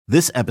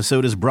This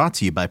episode is brought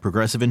to you by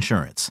Progressive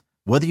Insurance.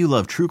 Whether you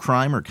love true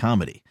crime or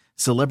comedy,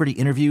 celebrity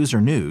interviews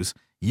or news,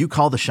 you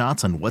call the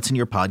shots on what's in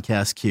your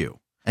podcast queue.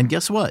 And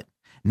guess what?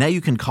 Now you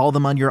can call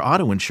them on your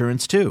auto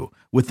insurance too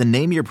with the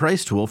Name Your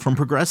Price tool from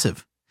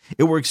Progressive.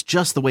 It works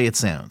just the way it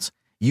sounds.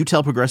 You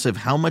tell Progressive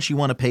how much you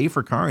want to pay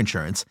for car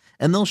insurance,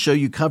 and they'll show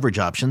you coverage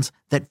options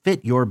that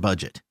fit your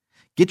budget.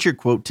 Get your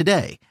quote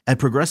today at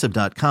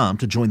Progressive.com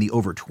to join the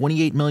over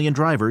 28 million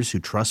drivers who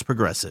trust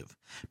Progressive.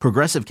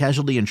 Progressive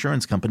Casualty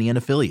Insurance Company and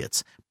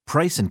Affiliates.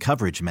 Price and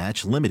coverage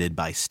match limited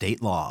by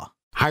state law.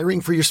 Hiring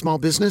for your small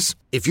business?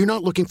 If you're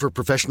not looking for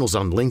professionals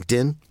on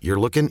LinkedIn, you're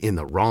looking in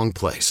the wrong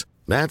place.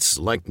 That's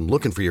like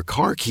looking for your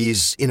car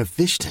keys in a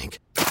fish tank.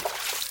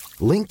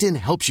 LinkedIn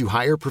helps you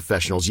hire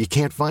professionals you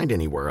can't find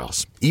anywhere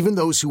else, even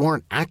those who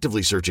aren't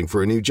actively searching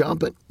for a new job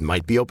but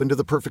might be open to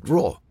the perfect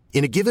role.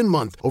 In a given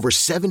month, over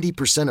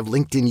 70% of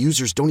LinkedIn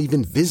users don't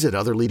even visit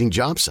other leading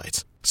job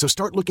sites. So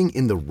start looking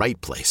in the right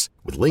place.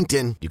 With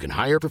LinkedIn, you can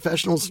hire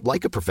professionals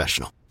like a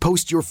professional.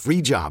 Post your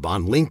free job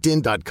on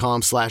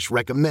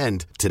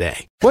linkedin.com/recommend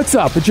today. What's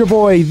up? It's your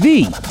boy,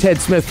 The Ted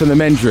Smith from The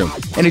Men's Room.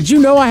 And did you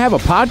know I have a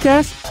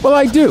podcast? Well,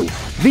 I do.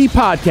 The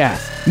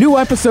Podcast. New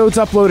episodes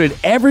uploaded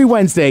every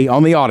Wednesday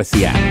on the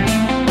Odyssey app.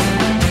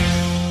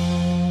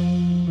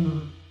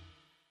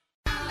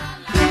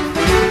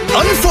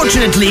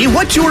 Unfortunately,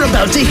 what you're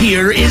about to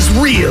hear is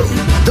real.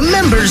 The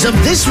members of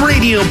this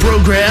radio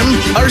program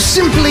are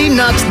simply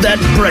not that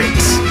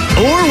bright,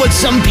 or what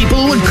some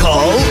people would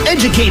call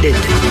educated.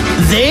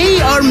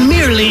 They are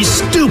merely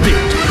stupid.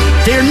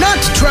 They're not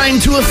trying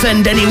to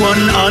offend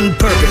anyone on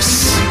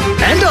purpose.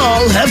 And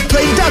all have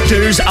played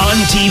doctors on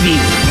TV.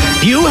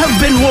 You have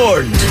been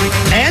warned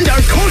and are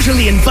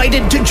cordially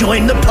invited to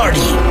join the party.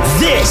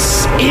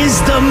 This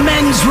is the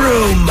Men's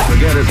Room.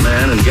 Forget it,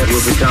 man, and get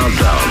with the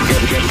countdown.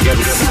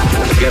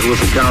 Get with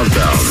the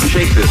countdown.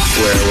 Shake this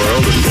square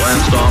world and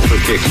blast off for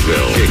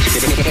Kicksville.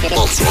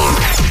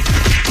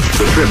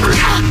 The trippers,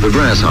 the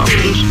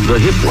grasshoppers, the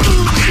hip ones,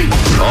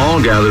 all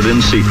gathered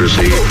in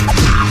secrecy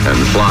and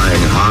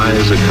flying high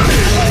as a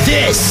kite.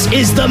 This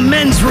is the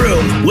Men's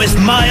Room with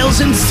Miles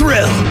and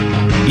Thrill.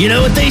 You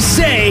know what they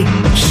say,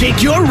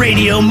 shake your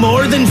radio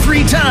more than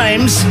 3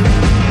 times,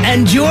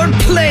 and you're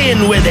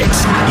playing with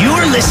it.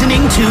 You're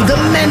listening to the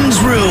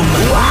Men's Room.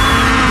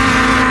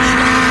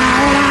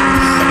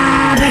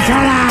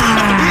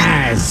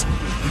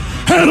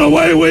 And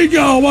away we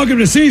go. Welcome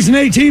to Season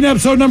 18,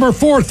 episode number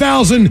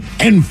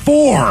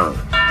 4004.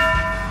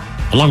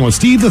 Along with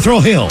Steve the Thrill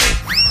Hill,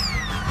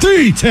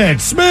 the Ted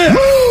Smith,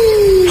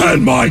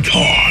 and Mike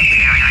Hawk.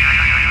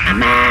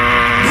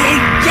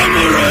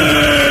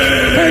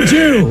 And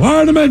you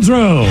are the Men's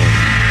Room.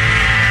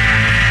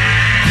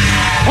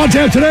 On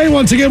tap today,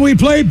 once again, we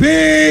play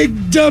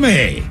Big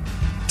Dummy.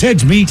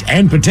 Ted's Meat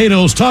and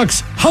Potatoes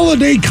Talks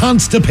Holiday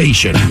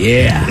Constipation.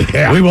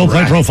 Yeah. We will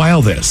play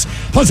Profile This.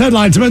 Plus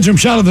headlines, Men's Room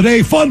Shot of the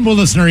Day, fun with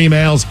listener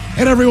emails,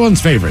 and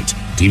everyone's favorite,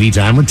 TV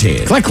Time with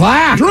Ted. Click,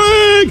 clack.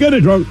 Drink and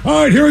a drunk.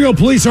 All right, here we go.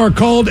 Police are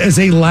called as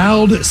a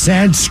loud,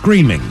 sad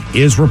screaming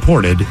is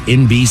reported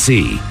in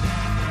BC.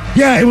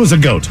 Yeah, it was a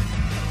goat.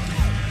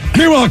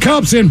 Meanwhile,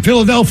 cops in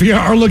Philadelphia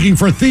are looking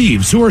for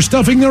thieves who are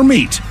stuffing their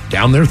meat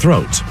down their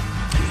throats.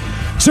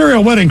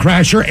 Serial wedding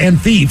crasher and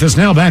thief is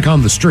now back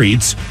on the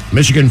streets.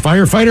 Michigan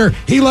firefighter,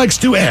 he likes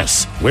to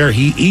S where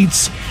he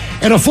eats.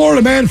 And a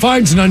Florida man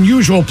finds an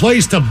unusual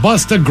place to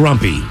bust a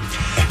grumpy.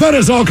 That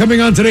is all coming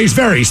on today's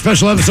very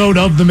special episode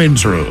of The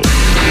Men's Room.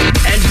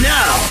 And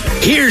now,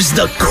 here's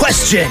the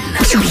question.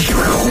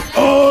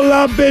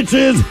 Hola,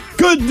 bitches.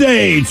 Good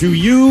day to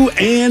you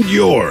and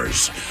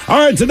yours. All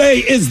right, today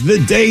is the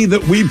day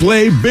that we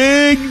play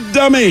Big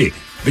Dummy,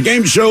 the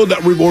game show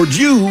that rewards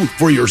you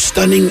for your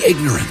stunning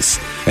ignorance.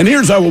 And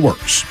here's how it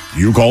works.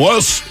 You call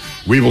us.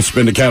 We will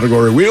spin the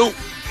category wheel.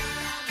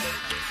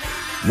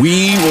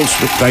 We will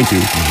spin. Thank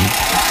you.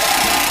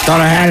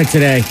 Thought I had it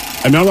today.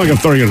 I mean, I'm not going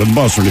to throw you under the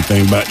bus or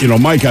anything, but,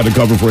 Mike had to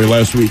cover for you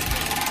last week.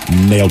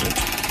 Nailed it.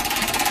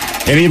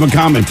 And he even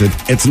commented,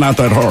 it's not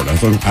that hard. I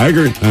thought, I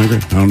agree. I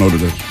don't know what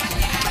it is.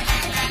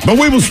 But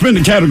we will spin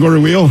the category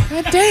wheel.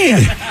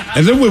 Damn.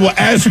 And then we will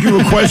ask you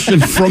a question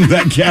from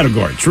that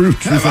category. True.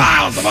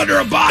 Miles, I'm under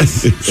a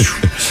bus.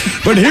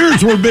 But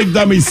here's where Big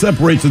Dummy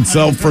separates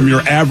itself from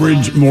your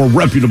average, more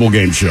reputable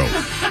game show.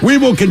 We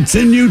will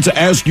continue to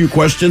ask you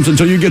questions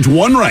until you get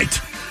one right.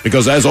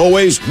 Because as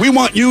always, we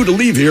want you to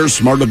leave here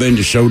smarter than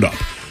you showed up.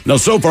 Now,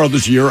 so far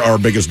this year, our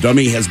biggest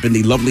dummy has been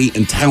the lovely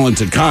and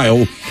talented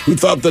Kyle, who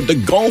thought that the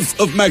Gulf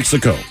of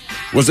Mexico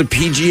was a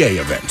PGA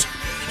event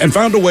and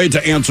found a way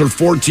to answer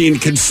 14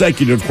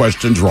 consecutive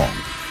questions wrong.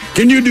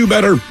 Can you do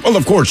better? Well,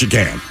 of course you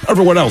can.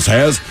 Everyone else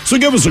has. So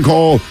give us a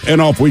call, and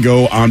off we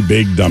go on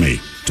Big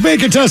Dummy. To be a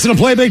contestant and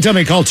play Big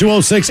Dummy, call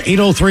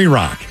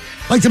 206-803-ROCK.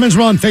 Like the Men's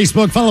Room on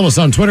Facebook, follow us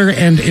on Twitter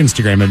and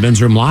Instagram at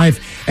Men's Room Live,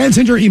 and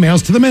send your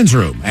emails to the Men's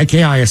Room at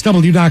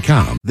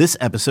KISW.com. This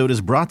episode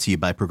is brought to you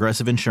by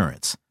Progressive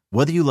Insurance.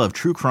 Whether you love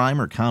true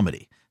crime or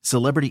comedy,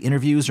 celebrity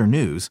interviews or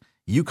news,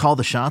 you call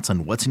the shots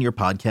on what's in your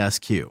podcast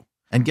queue.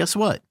 And guess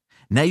what?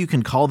 Now you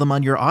can call them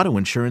on your auto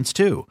insurance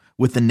too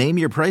with the Name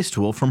Your Price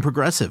tool from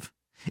Progressive.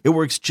 It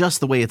works just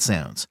the way it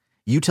sounds.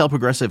 You tell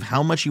Progressive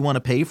how much you want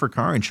to pay for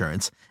car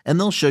insurance, and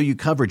they'll show you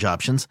coverage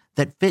options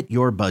that fit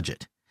your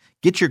budget.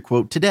 Get your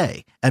quote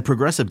today at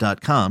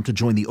Progressive.com to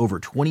join the over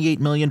 28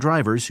 million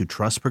drivers who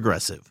trust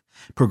Progressive.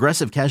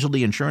 Progressive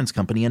Casualty Insurance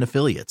Company and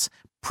Affiliates.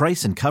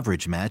 Price and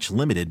coverage match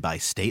limited by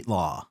state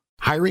law.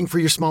 Hiring for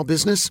your small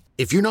business?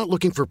 If you're not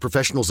looking for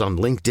professionals on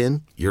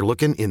LinkedIn, you're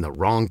looking in the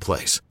wrong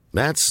place.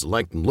 That's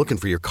like looking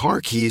for your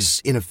car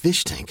keys in a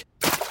fish tank.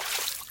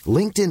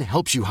 LinkedIn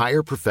helps you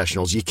hire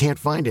professionals you can't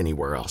find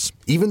anywhere else,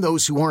 even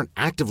those who aren't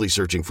actively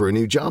searching for a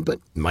new job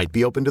but might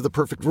be open to the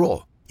perfect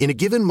role. In a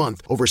given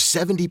month, over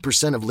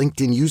 70% of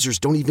LinkedIn users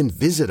don't even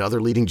visit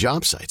other leading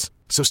job sites.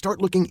 So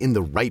start looking in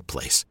the right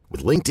place.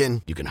 With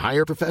LinkedIn, you can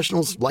hire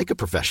professionals like a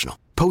professional.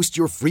 Post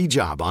your free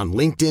job on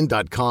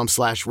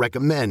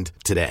linkedin.com/recommend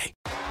today.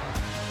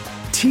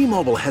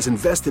 T-Mobile has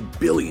invested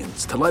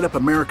billions to light up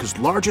America's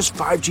largest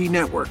 5G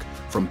network,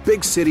 from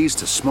big cities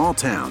to small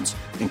towns,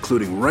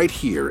 including right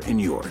here in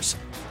yours.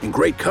 And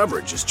great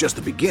coverage is just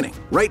the beginning.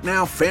 Right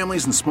now,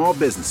 families and small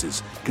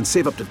businesses can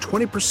save up to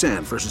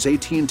 20% versus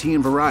AT&T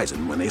and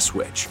Verizon when they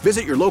switch.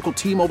 Visit your local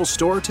T-Mobile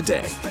store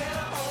today.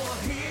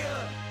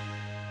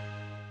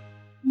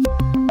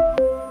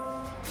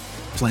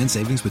 Plan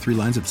savings with 3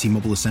 lines of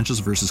T-Mobile Essentials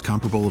versus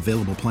comparable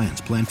available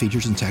plans. Plan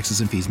features and taxes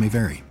and fees may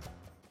vary.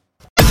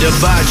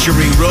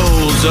 Debauchery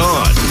rolls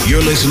on.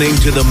 You're listening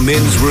to The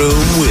Men's Room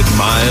with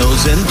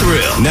Miles and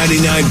Thrill.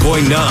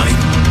 99.9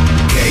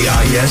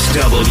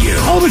 KISW.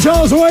 All the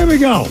fellas, away we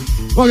go.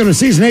 Welcome to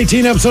Season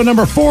 18, Episode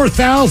number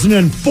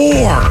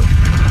 4004.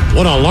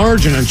 What a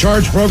large and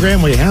in-charge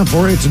program we have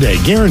for you today.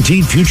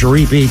 Guaranteed future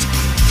repeats.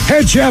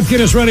 Head chef,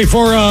 get us ready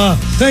for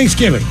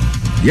Thanksgiving.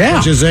 Yeah.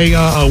 Which is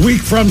a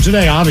week from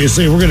today.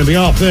 Obviously, we're going to be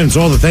off then,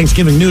 so all the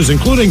Thanksgiving news,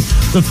 including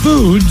the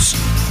foods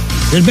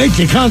that make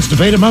you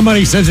constipated. My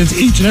money says it's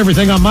each and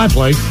everything on my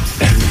plate.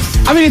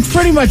 I mean, it's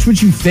pretty much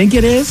what you think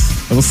it is.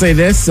 I will say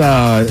this,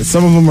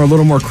 some of them are a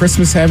little more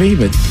Christmas heavy,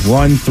 but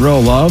one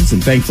Thrill loves,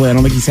 and thankfully I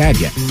don't think he's had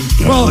yet.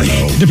 Well,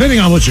 depending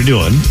on what you're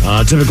doing,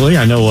 typically,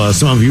 I know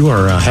some of you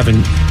are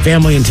having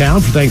family in town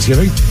for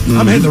Thanksgiving. Mm-hmm.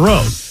 I'm hitting the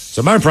road.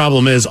 So my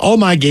problem is all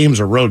my games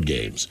are road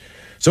games.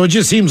 So it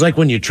just seems like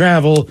when you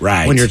travel,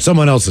 when you're at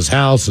someone else's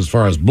house, as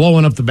far as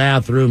blowing up the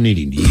bathroom,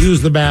 needing to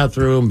use the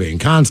bathroom, being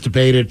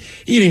constipated,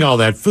 eating all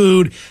that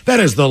food, that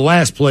is the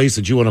last place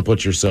that you want to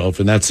put yourself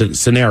in that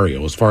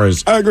scenario as far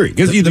as I agree.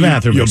 Because the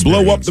bathroom you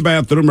experience. blow up the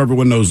bathroom,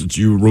 everyone knows that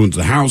you ruined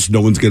the house,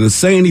 no one's going to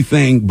say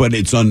anything, but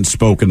it's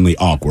unspokenly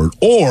awkward.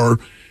 Or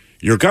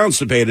you're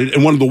constipated,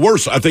 and one of the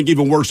worst, I think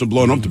even worse than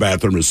blowing up the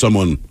bathroom is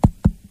someone...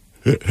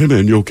 Hey,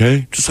 man, you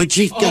okay? Just like,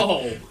 gee,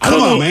 come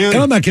on, man.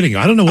 And I'm not kidding you.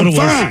 I don't know what it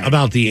was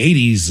about the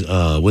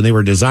 80s when they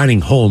were designing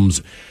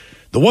homes.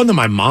 The one that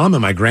my mom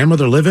and my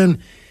grandmother live in,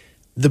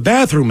 the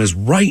bathroom is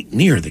right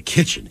near the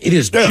kitchen. It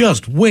is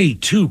just way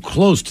too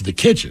close to the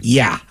kitchen.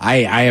 Yeah,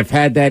 I have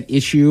had that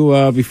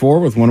issue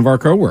before with one of our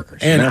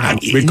coworkers. And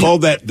we call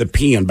that the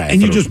peeing bathroom.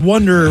 And you just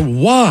wonder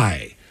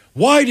why.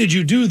 Why did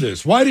you do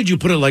this? Why did you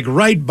put it like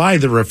right by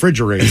the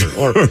refrigerator?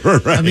 Or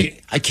right. I mean,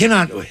 I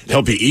cannot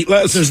help you eat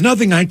less. There's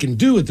nothing I can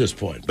do at this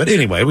point. But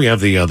anyway, we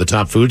have the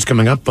top foods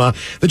coming up that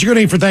you're going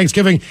to eat for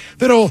Thanksgiving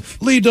that'll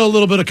lead to a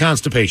little bit of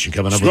constipation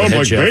coming up. Smelled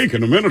like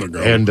bacon a minute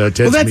ago. And well,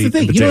 that's the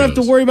thing. You don't have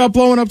to worry about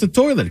blowing up the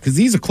toilet because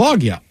these will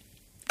clog you up.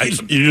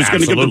 You're just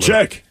going to get the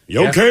check.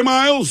 You okay,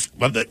 Miles?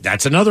 Well,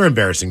 that's another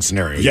embarrassing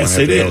scenario. Yes,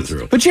 it is.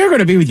 But you're going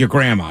to be with your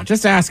grandma.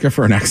 Just ask her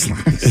for an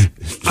excellence.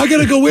 I got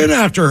to go in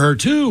after her,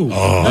 too.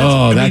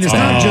 It's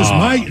not just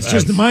it's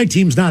just that my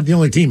team's not the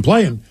only team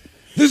playing.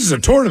 This is a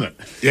tournament.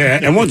 Yeah,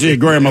 and once you get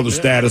grandmother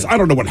status, I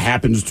don't know what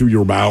happens to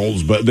your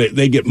bowels, but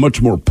they get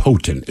much more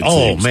potent.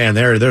 Seems. Man,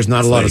 there's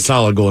not a lot of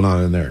solid going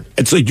on in there.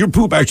 It's like your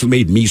poop actually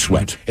made me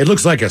sweat. It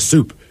looks like a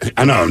soup.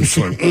 I know. It's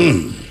like,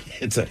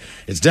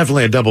 It's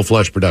definitely a double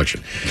flush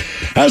production.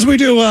 As we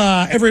do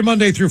every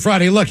Monday through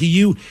Friday, lucky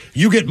you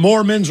get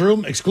more Men's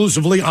Room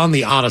exclusively on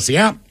the Odyssey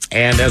app.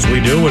 And as we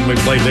do when we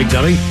play Big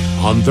Dummy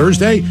on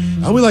Thursday,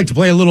 we like to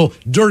play a little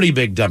Dirty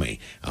Big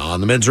Dummy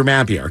on the Men's Room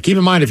Happy Hour. Keep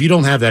in mind, if you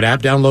don't have that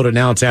app, download it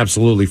now. It's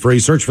absolutely free.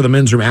 Search for the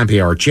Men's Room Happy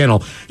Hour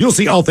channel. You'll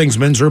see all things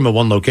Men's Room in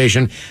one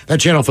location.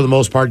 That channel, for the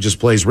most part, just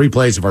plays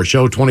replays of our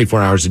show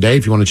 24 hours a day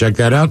if you want to check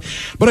that out.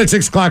 But at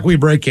 6 o'clock, we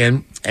break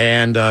in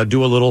and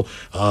do a little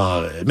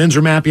Men's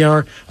Room Happy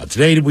Hour.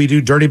 Today, we do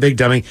Dirty Big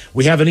Dummy.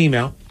 We have an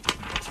email,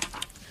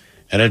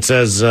 and it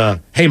says,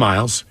 hey,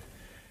 Miles.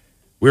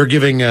 We're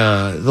giving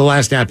the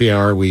last happy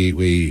hour.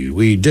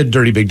 We did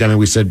Dirty Big Dummy.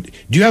 We said,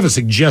 do you have a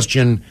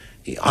suggestion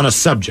on a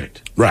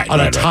subject, on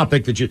a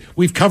topic that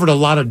we've covered a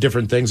lot of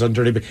different things on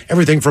Dirty Big,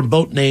 everything from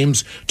boat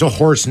names to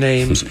horse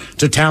names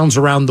to towns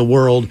around the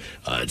world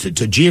to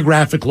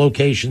geographic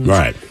locations,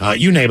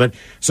 you name it.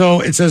 So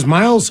it says,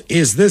 Miles,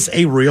 is this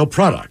a real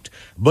product?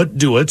 But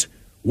do it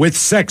with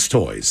sex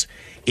toys,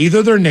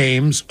 either their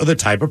names or the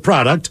type of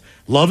product.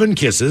 Love and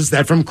kisses.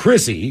 That from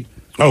Chrissy.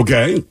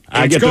 Okay.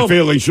 I get the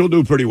feeling she'll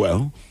do pretty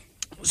well.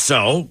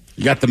 So,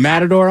 you got the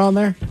Matador on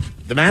there?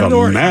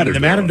 The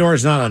Matador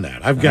is not on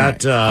that. I've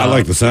got... I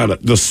like the sound.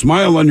 The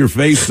smile on your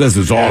face says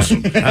it's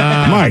awesome.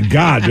 My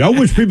God. I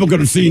wish people could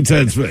have seen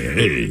Ted's face.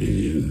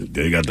 Hey,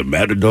 they got the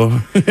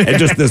Matador. And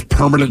just this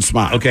permanent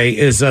smile. Okay,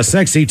 is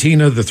Sexy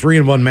Tina the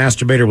 3-in-1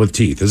 masturbator with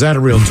teeth? Is that a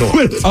real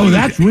toy? Oh,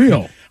 that's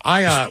real.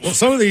 Well,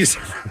 some of these...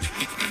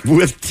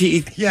 With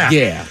teeth?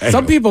 Yeah.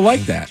 Some people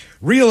like that.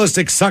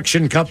 Realistic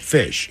suction cup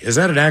fish. Is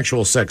that an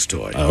actual sex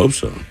toy? I hope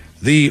so.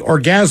 The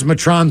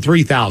Orgasmatron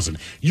 3000.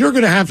 You're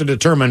going to have to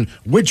determine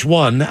which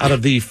one out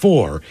of the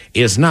 4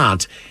 is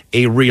not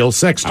a real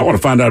sex toy. I want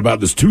to find out about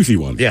this toothy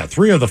one. Yeah,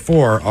 3 of the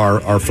 4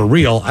 are for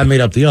real. I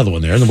made up the other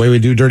one there. And the way we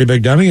do Dirty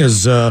Big Dummy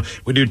is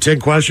we do 10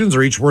 questions,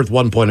 are each worth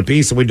 1 point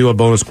apiece, and we do a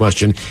bonus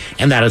question,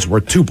 and that is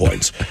worth 2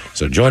 points.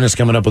 So join us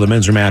coming up with a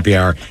Men's Room Happy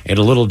Hour and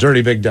a little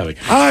Dirty Big Dummy.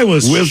 I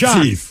was with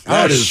shocked. Teeth.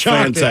 That is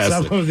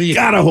fantastic.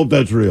 Gotta hope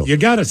that's real. You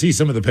got to see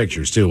some of the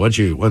pictures, too, once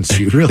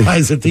you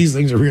realize that these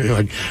things are really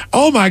like,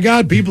 oh, my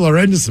God, people are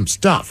into some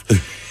stuff.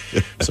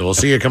 So we'll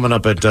see you coming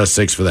up at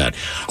 6 for that.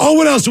 Oh,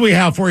 what else do we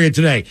have for you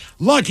today?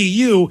 Lucky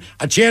you,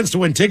 a chance to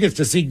win tickets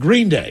to see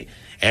Green Day.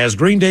 As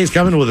Green Day's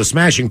coming with the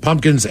Smashing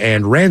Pumpkins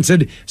and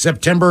Rancid,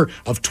 September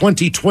of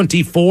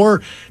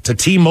 2024 to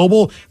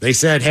T-Mobile. They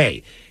said,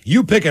 hey,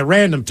 you pick a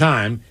random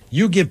time,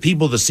 you give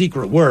people the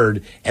secret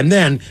word, and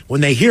then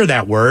when they hear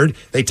that word,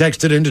 they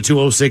text it into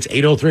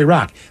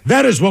 206-803-ROCK.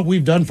 That is what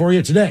we've done for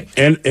you today.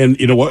 And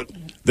you know what?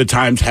 The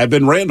times have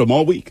been random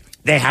all week.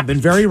 They have been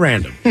very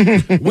random.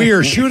 We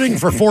are shooting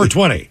for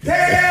 420.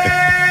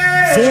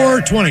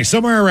 420,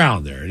 somewhere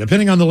around there,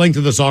 depending on the length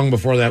of the song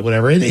before that,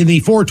 whatever. In the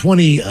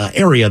 420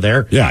 area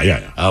there.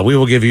 Yeah. We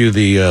will give you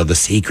the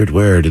secret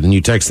word, and then you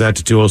text that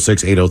to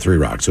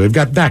 206-803-ROCK. So we've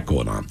got that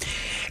going on.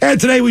 And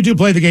today we do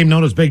play the game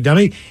known as Big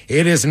Dummy.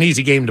 It is an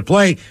easy game to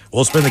play.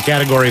 We'll spin the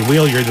category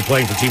wheel. You're either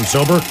playing for Team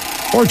Sober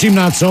or Team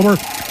Not Sober.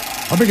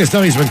 Our biggest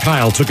dummy's been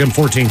Kyle. Took him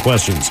 14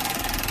 questions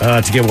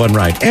to get one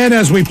right. And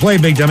as we play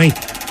Big Dummy,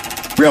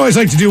 we always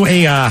like to do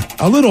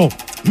a little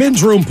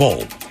men's room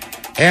poll.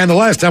 And the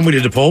last time we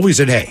did a poll, we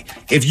said, hey,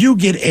 if you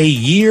get a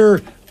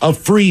year of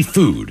free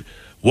food,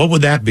 what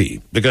would that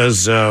be?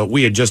 Because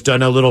we had just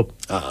done a little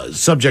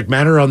subject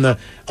matter on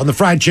the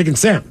fried chicken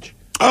sandwich.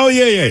 Oh,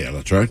 yeah,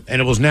 that's right.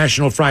 And it was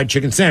National Fried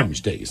Chicken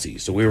Sandwich Day, you see.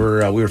 So we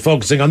were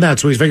focusing on that.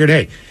 So we figured,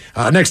 hey,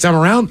 next time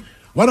around,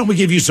 why don't we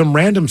give you some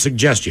random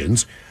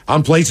suggestions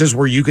on places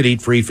where you could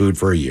eat free food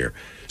for a year?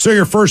 So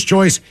your first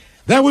choice,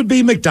 that would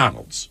be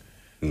McDonald's.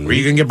 Where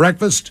you can get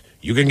breakfast,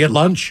 you can get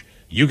lunch,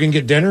 you can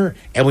get dinner,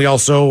 and we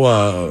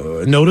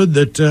also noted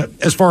that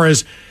as far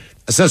as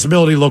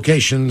accessibility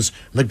locations,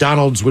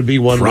 McDonald's would be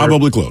one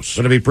probably close.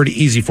 Going to be pretty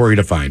easy for you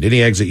to find.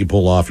 Any exit you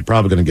pull off, you're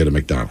probably going to get a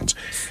McDonald's.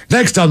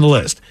 Next on the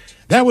list,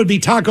 that would be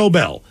Taco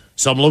Bell.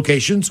 Some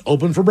locations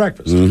open for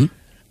breakfast.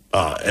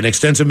 An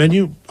extensive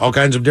menu, all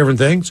kinds of different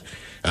things.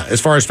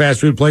 As far as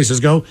fast food places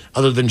go,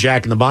 other than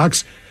Jack in the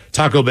Box,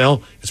 Taco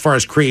Bell, as far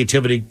as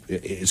creativity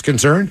is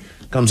concerned,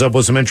 comes up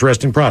with some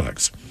interesting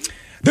products.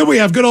 Then we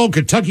have good old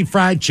Kentucky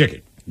Fried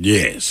Chicken.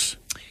 Yes.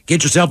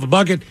 Get yourself a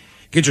bucket,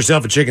 get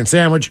yourself a chicken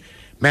sandwich,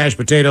 mashed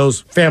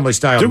potatoes,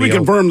 family-style meal. Did we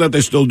confirm that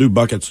they still do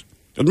buckets?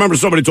 I remember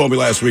somebody told me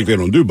last week they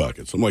don't do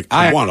buckets. I'm like,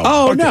 I want a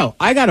bucket. Oh, no.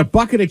 I got a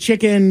bucket of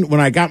chicken when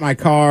I got my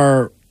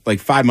car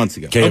like 5 months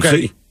ago. KFC?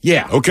 Okay.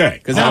 Yeah.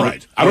 Okay. All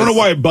right. I don't know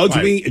why it bugs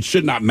me. It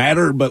should not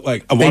matter, but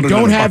like, I want They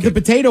don't have the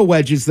potato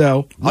wedges,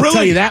 though. I'll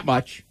tell you that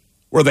much.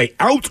 Were they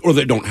out or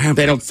they don't have them?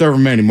 They don't serve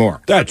them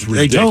anymore. That's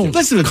ridiculous. They don't.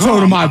 Listen to the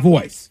tone of my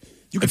voice.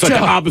 It's like the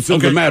opposite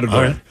of the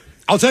Matador. Right.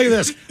 I'll tell you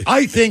this.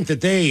 I think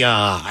that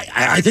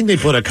I think they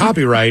put a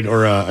copyright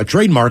or a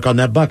trademark on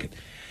that bucket.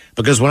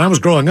 Because when I was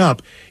growing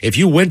up, if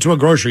you went to a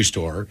grocery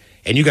store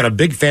and you got a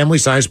big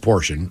family-sized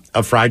portion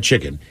of fried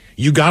chicken,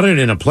 you got it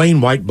in a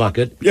plain white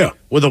bucket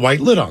with a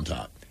white lid on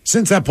top.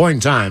 Since that point in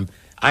time,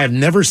 I have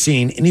never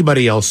seen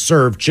anybody else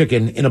serve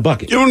chicken in a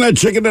bucket. You don't have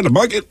chicken in a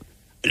bucket?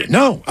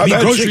 No, I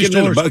mean,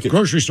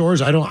 grocery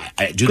stores. I don't.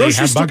 Do they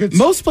have buckets?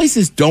 Most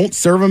places don't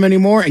serve them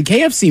anymore, and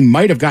KFC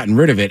might have gotten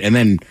rid of it and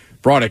then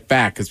brought it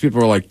back because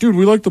people were like, "Dude,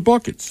 we like the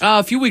buckets."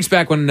 A few weeks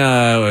back when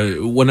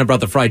I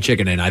brought the fried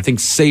chicken in, I think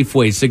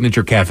Safeway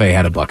Signature Cafe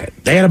had a bucket.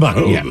 They had a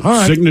bucket. Yeah, all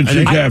right.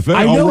 Signature Cafe.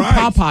 I know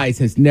Popeyes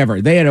has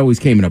never. They had always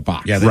came in a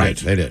box. Yeah,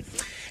 they did.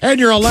 And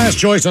your last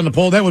choice on the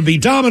poll, that would be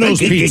Domino's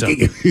Pizza.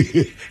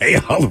 Hey,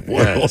 olive oil.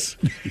 Yes.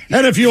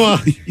 And if you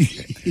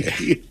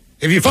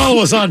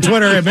follow us on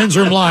Twitter at Men's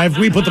Room Live,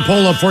 we put the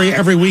poll up for you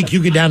every week.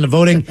 You get down to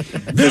voting.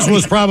 This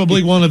was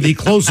probably one of the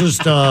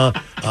closest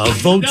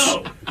votes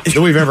that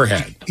we've ever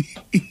had.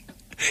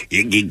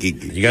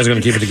 You guys are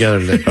going to keep it together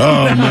today?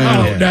 Oh,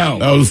 man. No.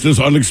 That was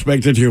just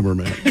unexpected humor,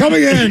 man.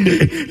 Coming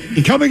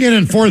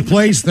in fourth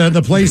place,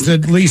 the place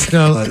that at least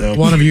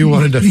one of you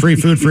wanted to free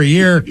food for a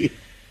year,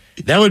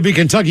 that would be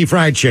Kentucky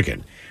Fried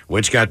Chicken,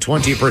 which got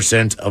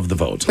 20% of the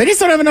vote. They just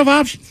don't have enough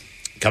options.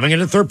 Coming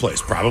in third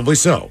place, probably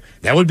so.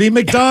 That would be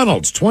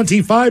McDonald's,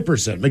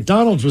 25%.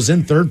 McDonald's was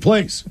in third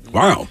place.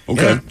 Wow.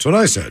 Okay. Yeah, that's what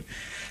I said.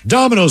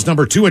 Domino's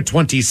number 2 at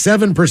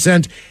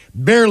 27%,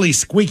 barely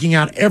squeaking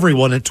out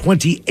everyone at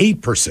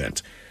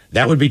 28%.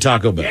 That would be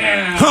Taco Bell.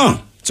 Yeah. Huh.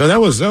 So that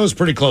was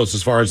pretty close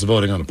as far as the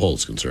voting on the poll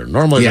is concerned.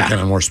 Normally they're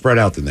kind of more spread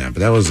out than that, but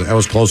that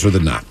was closer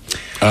than not.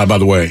 By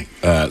the way,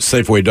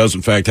 Safeway does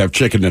in fact have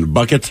chicken in a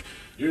bucket.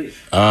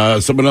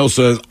 Someone else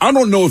says, I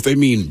don't know if they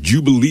mean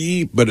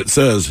Jubilee, but it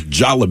says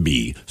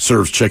Jollibee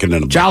serves chicken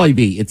in a bucket.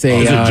 Jollibee. It's a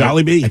is it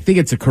Jollibee? I think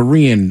it's a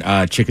Korean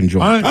chicken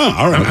joint.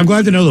 All right. I'm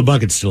glad to know the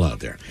bucket's still out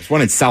there. There's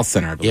one in South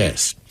Center, I believe.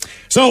 Yes.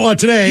 So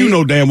today, you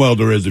know damn well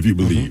there is if you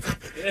believe.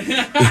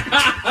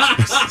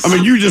 I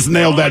mean, you just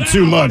nailed that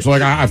too much.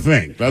 Like I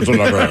think that's what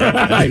I've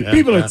heard.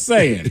 People are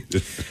saying.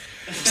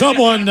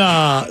 Someone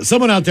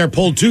out there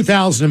polled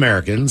 2,000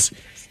 Americans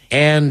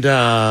and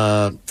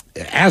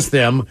asked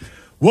them,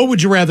 what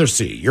would you rather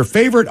see? Your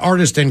favorite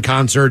artist in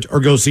concert or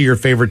go see your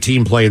favorite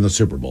team play in the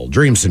Super Bowl?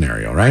 Dream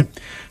scenario, right?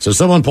 So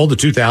someone polled the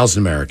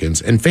 2,000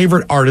 Americans, and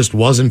favorite artist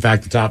was, in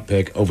fact, the top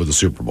pick over the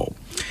Super Bowl.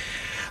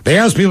 They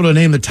asked people to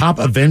name the top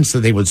events that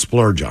they would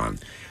splurge on.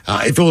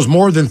 If it was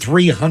more than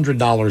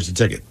 $300 a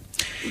ticket.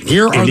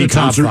 Here are Any the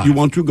top concert 5. you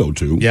want to go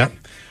to. Yep.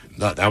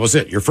 That was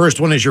it. Your first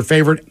one is your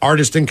favorite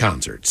artist in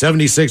concert.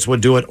 76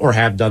 would do it or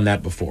have done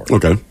that before.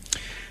 Okay.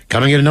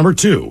 Coming in at number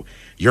 2,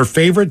 your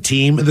favorite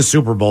team in the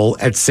Super Bowl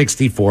at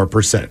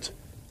 64%.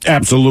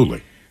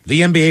 Absolutely.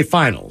 The NBA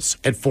Finals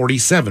at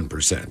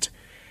 47%.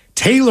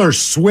 Taylor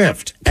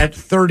Swift at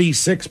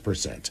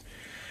 36%.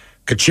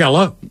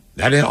 Coachella,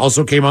 that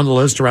also came on the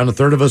list. Around a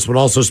third of us would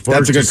also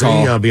splurge to see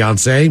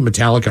Beyonce,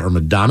 Metallica, or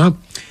Madonna.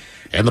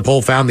 And the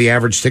poll found the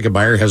average ticket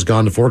buyer has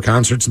gone to 4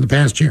 concerts in the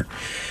past year.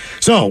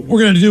 So we're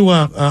going to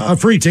do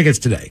free tickets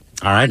today.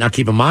 All right, now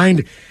keep in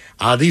mind,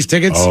 these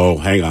tickets... Oh,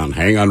 hang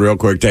on real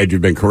quick, Ted.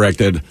 You've been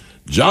corrected.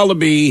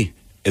 Jollibee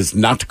is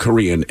not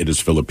Korean. It is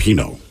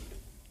Filipino.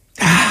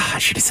 I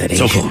should have said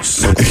Asian. So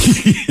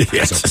close.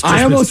 Yes.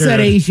 I almost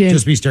said Asian.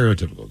 Just be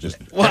stereotypical.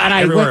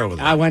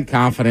 I went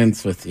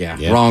confidence with,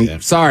 wrong. Yeah.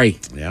 Sorry.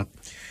 Yeah.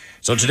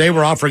 So today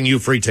we're offering you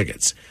free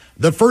tickets.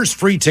 The first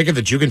free ticket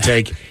that you can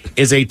take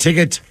is a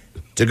ticket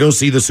to go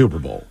see the Super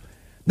Bowl.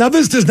 Now,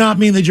 this does not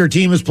mean that your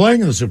team is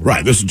playing in the Super Bowl.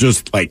 Right. This is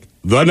just like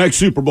the next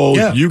Super Bowl.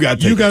 Yeah. You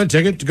got a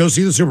ticket to go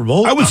see the Super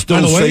Bowl. I would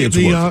still say it's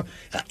worth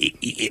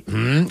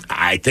it.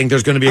 I think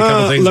there's going to be a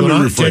couple things going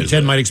on.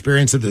 Ted might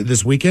experience it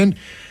this weekend.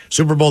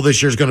 Super Bowl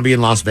this year is going to be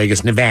in Las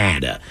Vegas,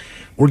 Nevada.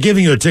 We're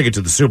giving you a ticket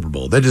to the Super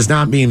Bowl. That does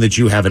not mean that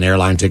you have an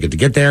airline ticket to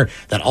get there.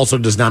 That also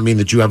does not mean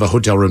that you have a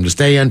hotel room to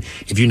stay in.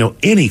 If you know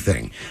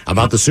anything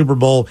about the Super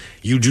Bowl,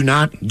 you do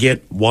not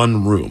get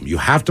one room. You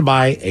have to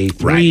buy a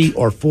 3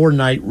 or 4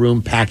 night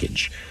room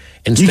package.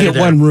 You get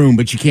one room,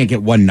 but you can't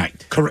get one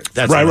night. Correct.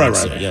 That's right.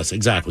 Yes,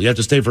 exactly. You have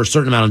to stay for a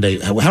certain amount of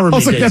days. However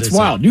many days. That's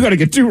wild. You got to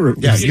get 2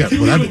 rooms. Yeah,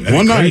 you got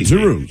one night, 2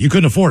 rooms. You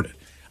couldn't afford it,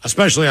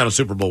 especially on a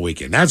Super Bowl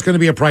weekend. That's going to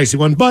be a pricey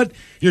one, but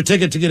your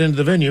ticket to get into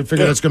the venue,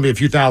 figure that's going to be a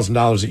few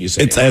 $1,000s that you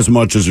save. It's as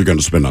much as you're going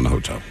to spend on the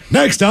hotel.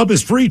 Next up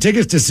is free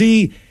tickets to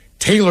see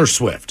Taylor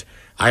Swift.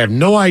 I have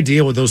no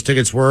idea what those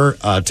tickets were.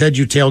 Ted,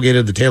 you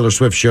tailgated the Taylor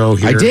Swift show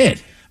here. I did.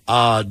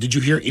 Did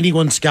you hear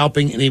anyone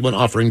scalping, anyone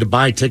offering to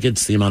buy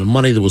tickets, the amount of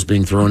money that was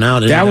being thrown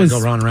out? That was,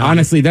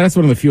 honestly, that's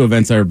one of the few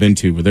events I've ever been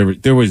to where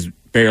there was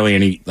barely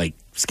any,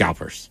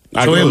 scalpers.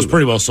 So it was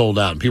pretty well sold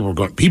out, and people were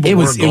going. It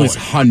was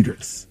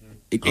hundreds,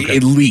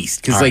 at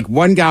least. Because,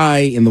 one guy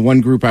in the one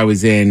group I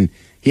was in,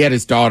 he had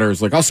his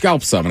daughters, I'll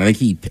scalp some. And I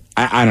think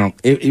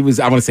it was,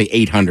 I want to say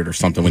 800 or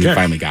something when he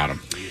finally got them.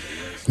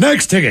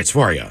 Next tickets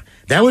for you.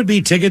 That would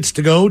be tickets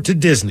to go to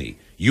Disney.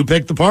 You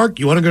pick the park.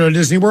 You want to go to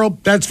Disney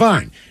World? That's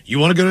fine. You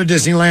want to go to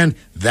Disneyland?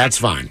 That's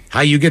fine.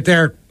 How you get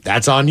there?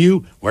 That's on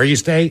you. Where you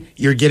stay?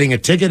 You're getting a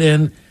ticket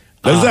in.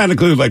 Does that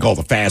include all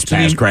the fast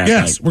pass crap?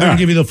 Yes, we're going to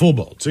give you the full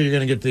boat. So you're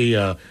going to get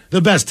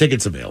the best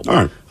tickets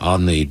available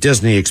on the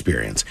Disney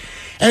experience.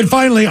 And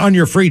finally, on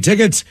your free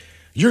tickets,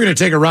 you're going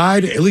to take a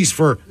ride at least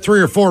for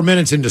 3 or 4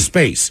 minutes into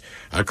space,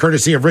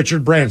 courtesy of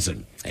Richard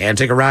Branson, and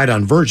take a ride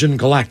on Virgin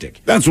Galactic.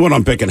 That's what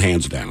I'm picking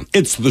hands down.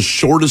 It's the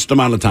shortest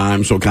amount of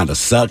time, so it kind of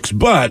sucks,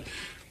 but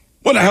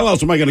what the hell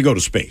else am I going to go to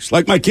space?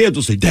 My kids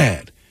will say,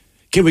 Dad,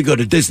 can we go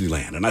to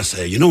Disneyland? And I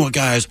say, you know what,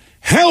 guys?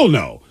 Hell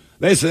no.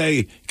 They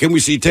say, can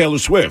we see Taylor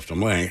Swift?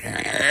 I'm like,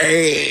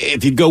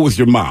 if you go with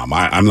your mom,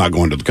 I'm not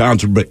going to the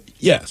concert, but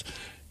yes.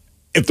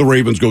 If the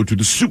Ravens go to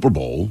the Super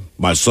Bowl,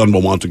 my son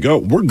will want to go.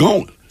 We're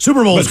going.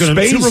 Super Bowl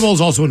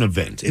is also an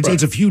event.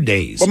 It's a few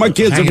days. But my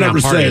kids have never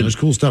said, there's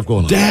cool stuff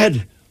going on.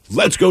 Dad,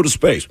 let's go to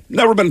space.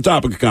 Never been a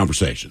topic of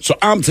conversation. So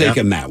I'm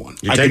taking that one.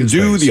 I can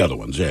do the other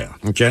ones, yeah.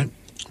 Okay.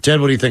 Ted,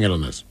 what are you thinking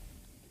on this?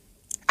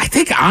 I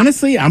think,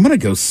 honestly, I'm going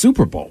to go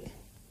Super Bowl.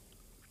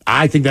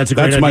 I think that's a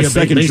great idea. That's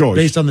my second choice.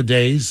 Based on the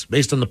days,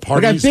 based on the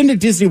parties. I've been to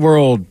Disney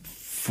World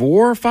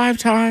 4 or 5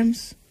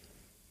 times.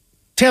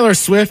 Taylor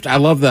Swift, I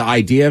love the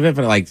idea of it,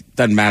 but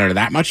doesn't matter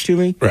that much to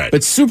me. Right.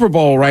 But Super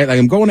Bowl, right?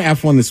 I'm going to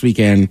F1 this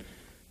weekend.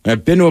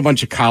 I've been to a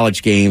bunch of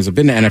college games. I've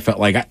been to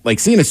NFL.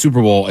 Seeing a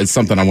Super Bowl is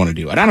something I want to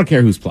do, and I don't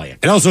care who's playing.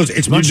 And also,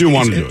 it's much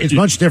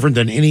different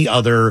than any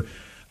other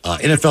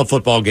NFL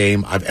football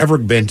game I've ever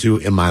been to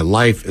in my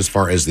life, as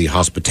far as the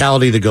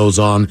hospitality that goes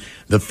on,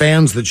 the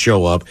fans that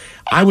show up.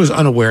 I was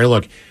unaware.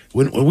 Look,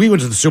 when we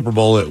went to the Super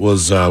Bowl, it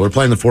was we're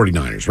playing the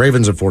 49ers,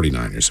 Ravens and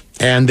 49ers.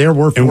 And there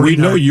were 49ers. And we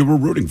know you were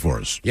rooting for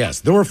us. Yes,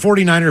 there were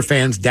 49er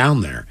fans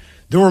down there.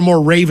 There were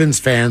more Ravens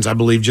fans, I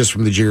believe, just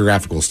from the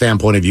geographical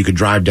standpoint if you could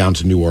drive down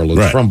to New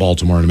Orleans from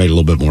Baltimore and it made it a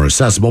little bit more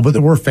accessible. But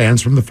there were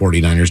fans from the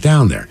 49ers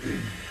down there.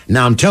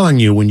 Now, I'm telling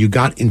you, when you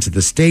got into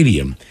the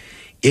stadium,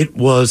 it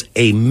was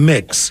a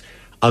mix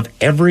of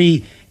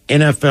every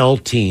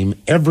NFL team,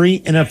 every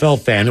NFL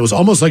fan. It was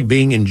almost like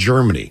being in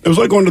Germany. It was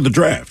like going to the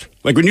draft.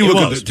 Like when you look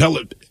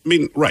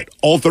at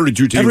all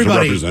 32 teams are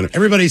represented.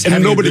 Everybody's and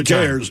having nobody a good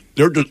time. cares.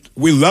 They're just,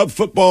 we love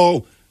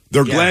football.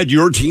 They're glad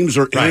your teams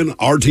are in,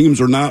 our teams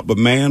are not, but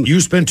man.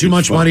 You spend too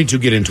much money to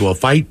get into a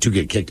fight, to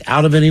get kicked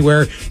out of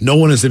anywhere. No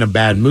one is in a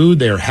bad mood.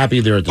 They are happy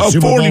they're at the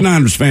Super Bowl.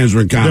 49ers fans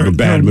are in kind of a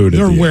bad mood.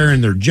 They're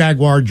wearing their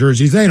Jaguar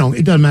jerseys.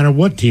 It doesn't matter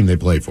what team they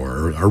play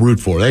for or root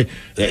for.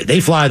 They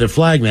fly their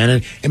flag,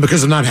 man. And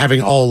because of not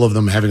having all of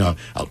them having a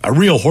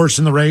real horse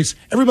in the race,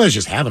 everybody's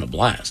just having a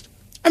blast.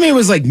 I mean, it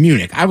was like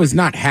Munich. I was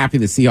not happy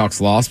the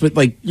Seahawks lost, but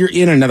like you're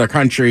in another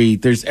country.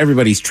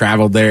 Everybody's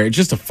traveled there. It's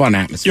just a fun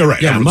atmosphere. You're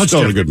right. Yeah, much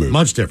still in a good mood.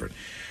 Much different.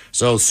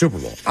 So Super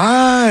Bowl.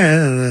 Ted,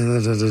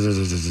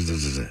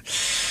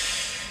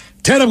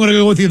 I'm going to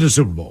go with you to the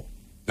Super Bowl.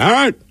 All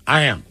right,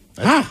 I am.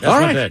 That's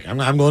my pick. I'm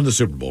going to the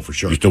Super Bowl for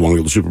sure. You still want to go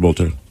to the Super Bowl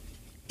too?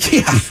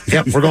 Yeah.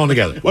 Yep. We're going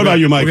together. What about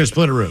you, Mike? We're going to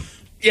split a room.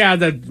 Yeah,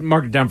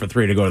 mark it down for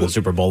 3 to go to the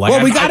Super Bowl.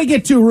 Well, we got to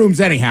get 2 rooms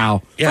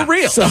anyhow. Yeah. For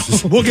real. So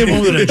we'll give one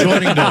with an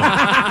adjoining door.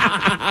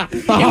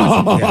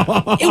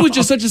 It was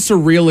just such a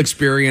surreal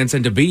experience,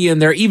 and to be in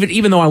there,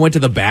 even though I went to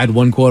the bad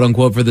one, quote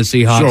unquote, for the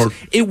Seahawks,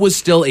 it was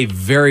still a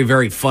very,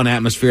 very fun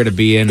atmosphere to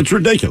be in. It's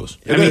ridiculous.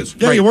 It is.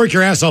 Yeah, you work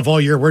your ass off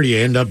all year. Where do you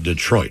end up?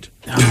 Detroit.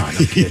 Yeah,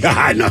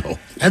 I know.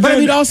 And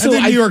then, also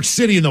New York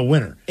City in the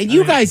winter. And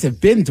you guys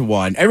have been to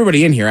one.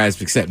 Everybody in here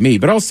has, except me.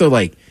 But also,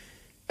 like,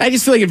 I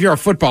just feel like if you're a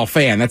football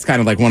fan, that's kind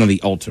of like one of the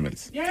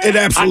ultimates. Yeah. It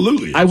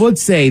absolutely is. I would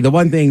say the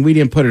one thing we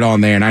didn't put it on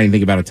there, and I didn't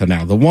think about it till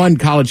now. The one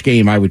college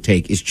game I would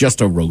take is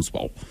just a Rose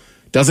Bowl.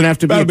 Doesn't have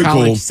to be a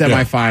college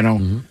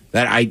semifinal.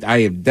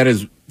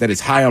 That is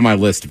high on my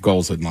list of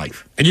goals in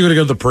life. And you're going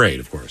to go to the parade,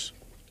 of course.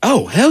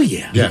 Oh, hell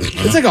yeah! Yeah,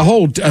 it's like a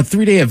whole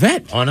 3-day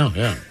event. Oh, I know.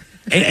 Yeah,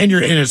 and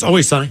it's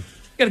always sunny. You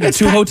got to get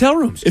 2 hotel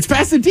rooms. It's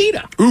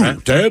Pasadena. Ooh,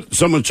 right? Ted,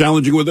 someone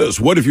challenging with this.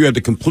 What if you had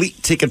the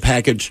complete ticket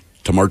package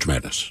to March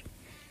Madness?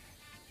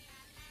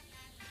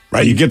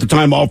 Right, you get the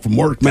time off from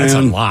work, man. That's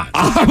a lot.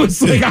 I was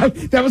like,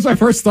 that was my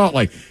first thought.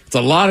 Like, it's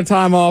a lot of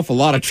time off, a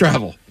lot of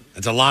travel.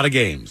 It's a lot of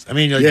games. I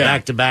mean,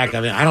 back to back.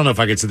 I mean, I don't know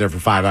if I could sit there for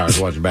 5 hours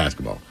watching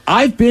basketball.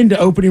 I've been to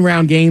opening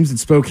round games in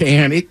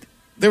Spokane.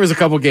 There was a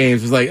couple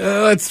games. It was like,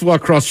 let's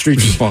walk across the street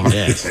to the bar.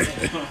 Yes.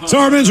 So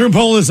our Men's Room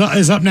poll is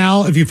up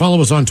now. If you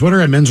follow us on Twitter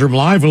at Men's Room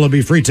Live, will it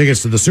be free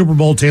tickets to the Super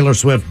Bowl, Taylor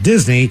Swift,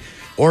 Disney,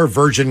 or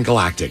Virgin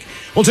Galactic?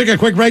 We'll take a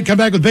quick break. Come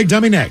back with Big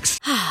Dummy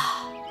next.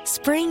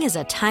 Spring is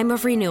a time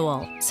of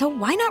renewal, so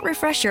why not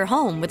refresh your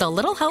home with a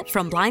little help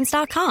from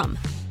Blinds.com?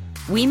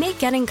 We make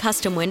getting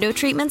custom window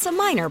treatments a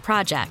minor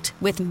project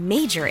with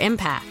major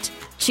impact.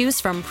 Choose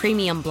from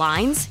premium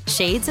blinds,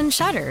 shades, and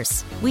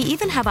shutters. We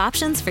even have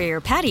options for your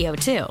patio,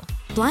 too.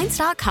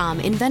 Blinds.com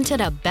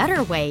invented a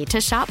better way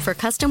to shop for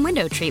custom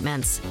window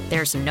treatments.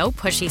 There's no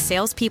pushy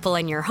salespeople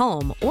in your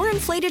home or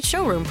inflated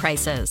showroom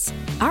prices.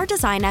 Our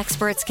design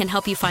experts can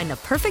help you find the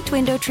perfect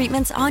window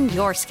treatments on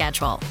your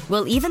schedule.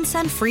 We'll even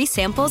send free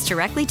samples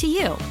directly to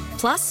you.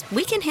 Plus,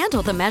 we can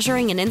handle the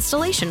measuring and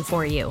installation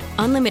for you.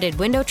 Unlimited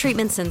window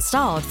treatments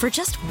installed for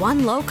just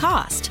one low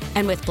cost.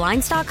 And with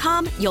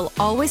Blinds.com, you'll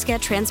always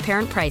get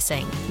transparent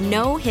pricing.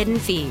 No hidden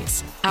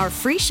fees. Our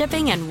free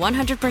shipping and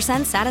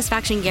 100%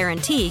 satisfaction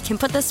guarantee can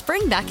put the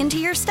spring back into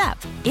your step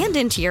and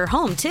into your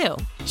home, too.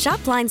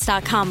 Shop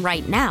Blinds.com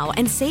right now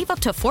and save up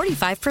to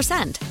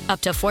 45%.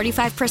 Up to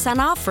 45%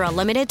 off for a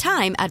limited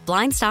time at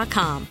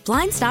Blinds.com.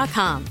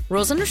 Blinds.com.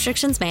 Rules and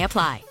restrictions may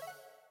apply.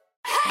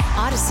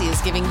 Odyssey is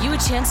giving you a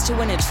chance to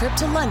win a trip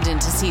to London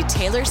to see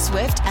Taylor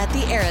Swift at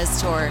the Eras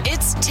Tour.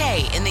 It's Tay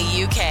in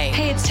the UK.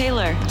 Hey, it's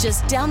Taylor.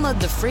 Just download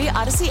the free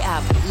Odyssey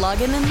app,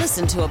 log in and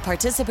listen to a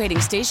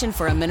participating station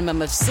for a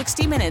minimum of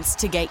 60 minutes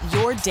to get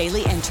your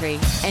daily entry.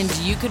 And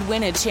you could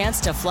win a chance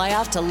to fly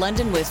off to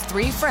London with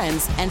 3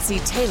 friends and see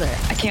Taylor.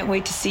 I can't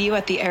wait to see you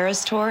at the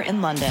Eras Tour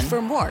in London.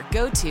 For more,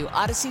 go to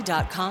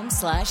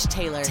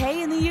odyssey.com/Taylor.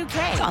 Tay in the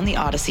UK. It's on the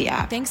Odyssey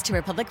app. Thanks to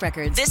Republic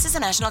Records. This is a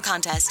national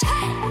contest.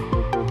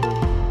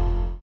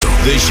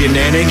 The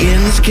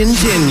shenanigans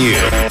continue.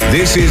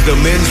 This is the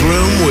Men's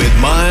Room with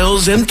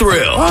Miles and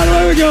Thrill. All right,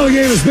 there we go. The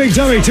game is Big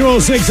Dummy,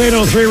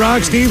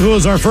 206-803-ROCK. Steve, who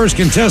is our first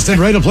contestant,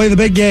 ready to play the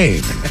big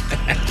game.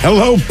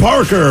 Hello,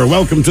 Parker.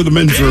 Welcome to the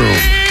Men's Room.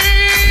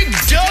 Big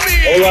Dummy!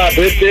 Hola,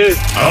 bitches.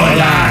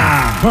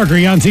 Hola. Parker,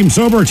 you on team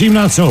sober or team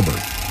not sober?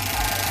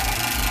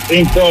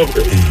 Team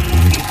sober.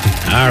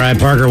 All right,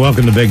 Parker,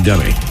 welcome to Big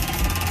Dummy.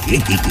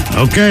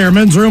 Okay, our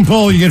Men's Room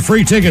poll. You get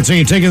free tickets. Are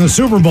you taking the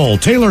Super Bowl,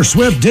 Taylor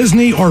Swift,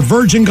 Disney, or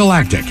Virgin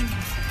Galactic?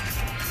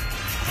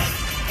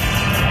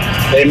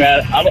 Hey,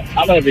 man,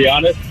 I'm going to be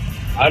honest.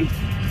 I'm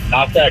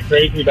not that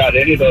crazy about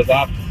any of those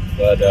options,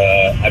 but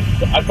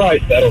I'd probably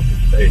settle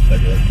for space, I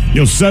guess.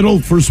 You'll settle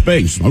for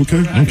space.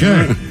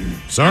 Okay.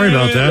 Sorry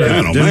about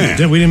that.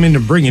 Man. We didn't mean to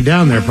bring you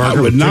down there, Parker.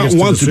 I would not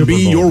want to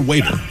be your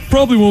waiter.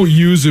 Probably won't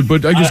use it,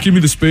 but I just give me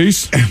the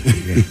space.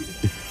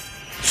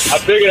 I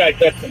figured I'd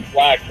get some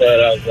flack,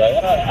 but I was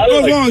like,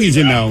 as long as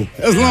you know.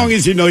 As long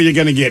as you know you're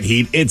going to get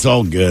heat, it's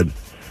all good.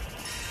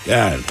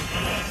 God.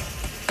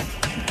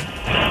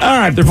 All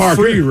right, they're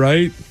Parker. free,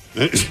 right?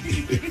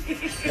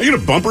 You get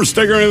a bumper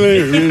sticker or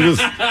anything? Or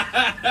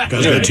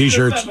Guys got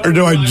T-shirts. Or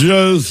do I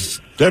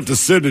just have to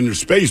sit in your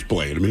space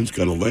plane? I mean, it's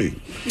kind of lame.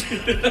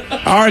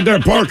 All right, there,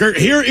 Parker.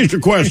 Here is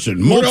your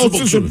question. What else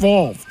is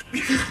involved?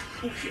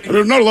 I mean,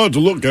 I'm not allowed to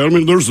look at it. I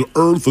mean, there's the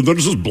Earth, and then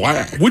there's this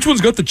black. Which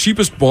one's got the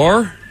cheapest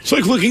bar? It's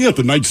like looking at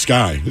the night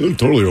sky. It's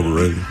totally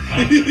overrated.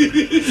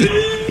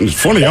 There's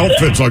funny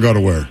outfits I got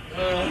to wear.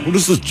 What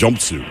is this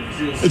jumpsuit?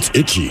 It's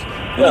itchy.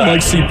 I don't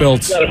like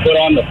seatbelts. Got to put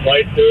on the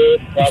flight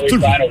suit, probably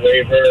sign a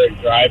waiver and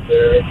drive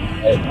there.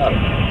 It's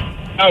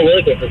not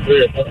worth it for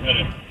 3 or 4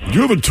 minutes. Do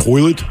you have a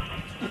toilet?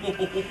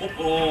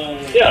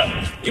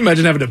 Yeah. You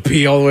imagine having to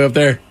pee all the way up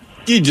there?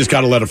 You just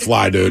got to let it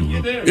fly, dude.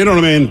 You know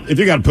what I mean? If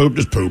you got to poop,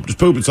 just poop. Just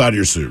poop inside of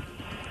your suit.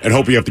 And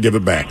hope you have to give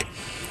it back.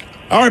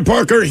 All right,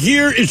 Parker,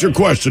 here is your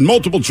question.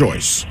 Multiple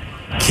choice.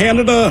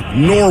 Canada,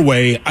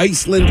 Norway,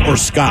 Iceland, or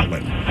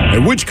Scotland?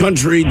 In which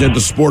country did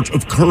the sport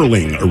of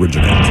curling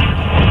originate?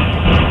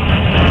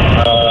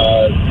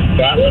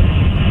 Scotland.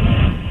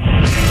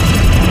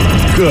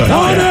 Good.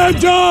 One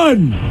and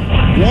done.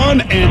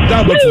 One and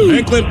done. But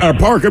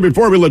Parker,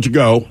 before we let you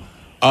go,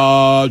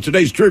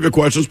 today's trivia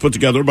questions put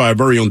together by our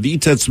very own D.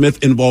 Ted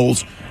Smith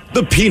involves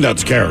the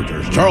Peanuts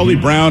characters, Charlie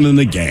Brown and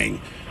the gang.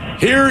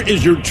 Here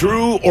is your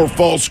true or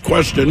false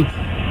question.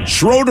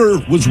 Schroeder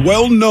was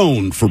well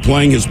known for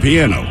playing his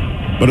piano,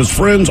 but his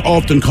friends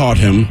often caught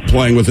him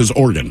playing with his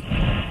organ.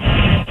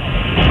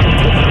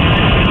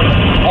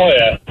 Oh,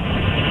 yeah.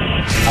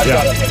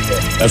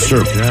 That's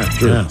true. Yeah,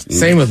 true. Yeah.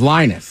 Same with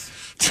Linus.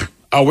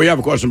 Oh, we have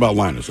a question about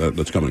Linus.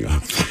 That's coming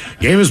up.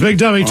 Game is Big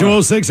Dummy,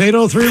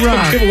 206-803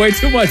 Rock. Give away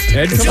too much,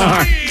 Ted. Come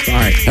on.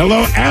 Sorry.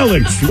 Hello,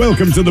 Alex.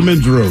 Welcome to the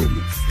men's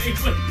room.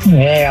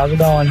 Hey, how's it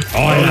going? Oh,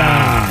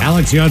 yeah.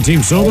 Alex, you on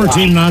team sober or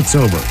team not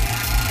sober?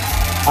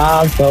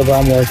 I'm sober.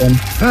 I'm working.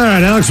 All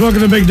right, Alex, welcome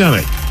to Big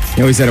Dummy.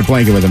 You always had a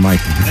blanket with a mic.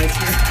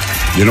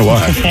 You know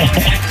why?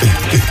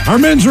 Our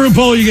men's room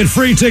poll, you get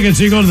free tickets.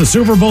 You go to the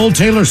Super Bowl,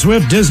 Taylor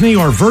Swift, Disney,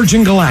 or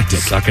Virgin Galactic.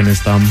 Sucking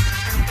his thumb.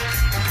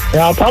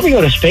 Yeah, I'll probably go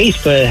to space,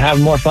 but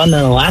have more fun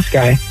than the last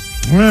guy.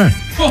 But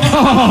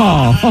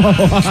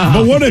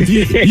what if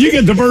you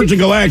get to Virgin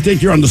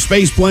Galactic, you're on the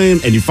space plane,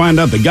 and you find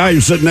out the guy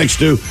you're sitting next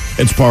to,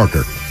 it's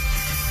Parker.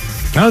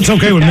 That's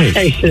okay with me.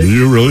 Are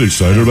you really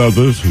excited about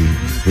this?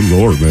 Good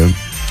Lord, man.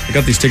 I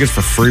got these tickets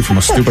for free from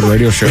a stupid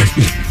radio show.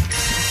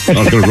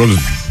 I'm not going to run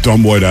this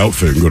dumb white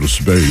outfit and go to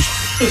space.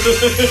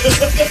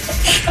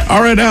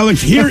 All right,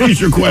 Alex, here is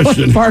your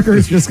question. Parker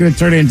is just going to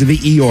turn into the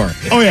Eeyore.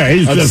 Oh, yeah,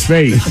 he's just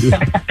space.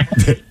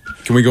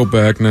 Can we go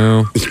back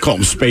now? Let's call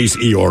him Space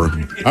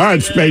Eeyore. All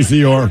right, Space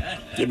Eeyore.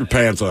 Get your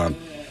pants on.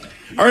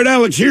 All right,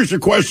 Alex, here's your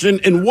question.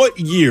 In what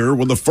year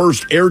were the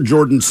first Air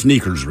Jordan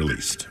sneakers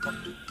released?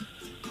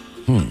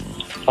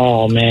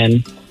 Oh,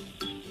 man.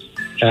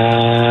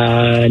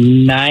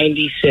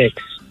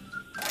 96.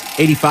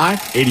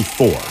 85?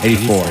 84.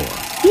 84.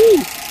 Woo.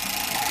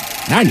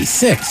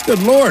 96.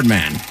 Good Lord,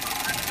 man.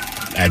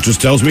 That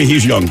just tells me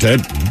he's young,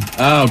 Ted.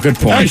 Oh, good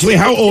point. Actually,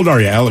 how old are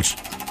you, Alex?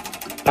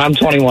 I'm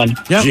 21.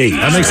 Yep, Jeez,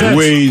 that makes sense.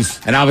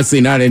 Louise. And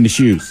obviously not into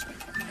shoes.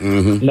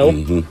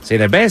 Nope. See,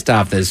 they're based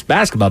off this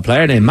basketball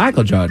player named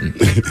Michael Jordan.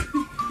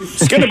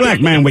 Skinny black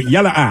man with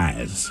yellow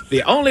eyes.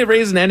 The only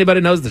reason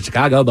anybody knows the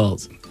Chicago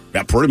Bulls.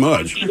 Yeah, pretty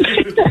much.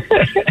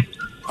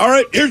 All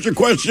right, here's your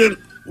question.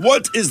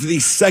 What is the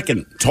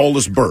second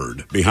tallest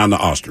bird behind the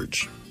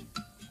ostrich?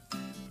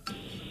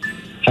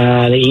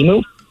 The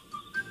emu.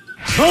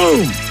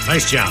 Boom!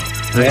 Nice job.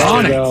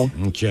 There we go.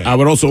 Okay. I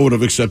would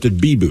have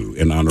accepted Bee-Boo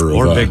in honor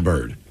Or of Big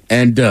Bird.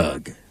 And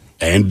Doug.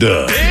 And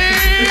Doug.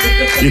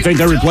 You think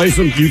they replace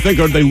him? You think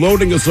are they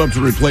loading us up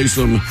to replace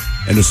him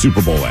in a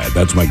Super Bowl ad?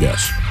 That's my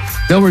guess.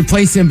 They'll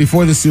replace him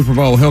before the Super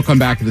Bowl. He'll come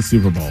back to the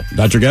Super Bowl.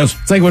 That's your guess?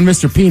 It's like when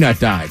Mr. Peanut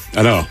died.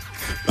 I know.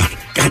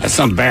 God, that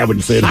sounds bad when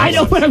you say it. I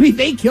know, but I mean,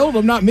 they killed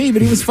him, not me,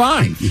 but he was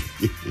fine.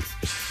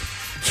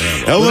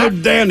 Hello,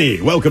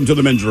 Danny. Welcome to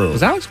the men's room.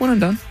 Was Alex one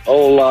and done?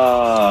 Oh,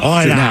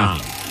 yeah.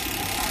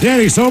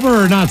 Danny, sober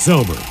or not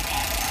sober?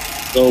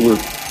 Sober.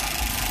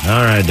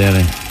 All right,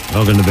 Danny.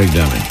 Welcome to Big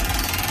Dummy.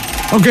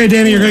 Okay,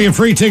 Danny, you're going to get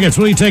free tickets.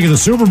 What are you taking, the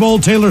Super Bowl,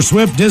 Taylor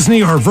Swift,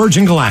 Disney, or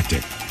Virgin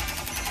Galactic?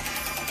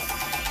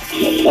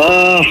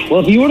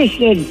 Well, if you would have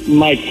said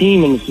my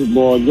team in the Super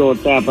Bowl, I'd go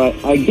with that. But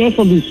I guess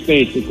I'll do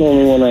space. It's the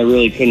only one I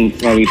really couldn't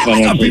probably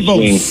financially People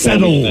swing.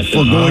 settle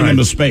for going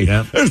into space.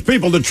 Yep. There's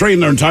people that train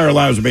their entire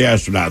lives to be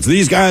astronauts.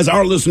 These guys,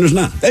 our listeners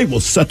now, they will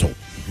settle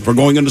for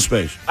going into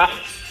space.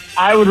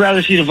 I would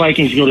rather see the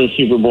Vikings go to the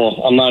Super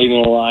Bowl. I'm not even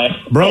going to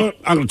lie. Brother,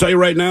 I'm going to tell you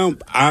right now,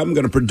 I'm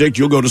going to predict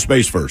you'll go to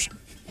space first.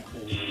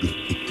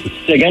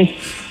 Say again?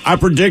 I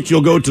predict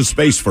you'll go to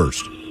space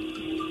first.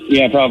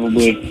 Yeah,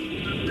 probably.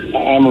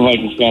 I'm a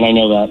Vikings fan. I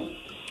know that.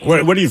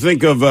 What do you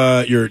think of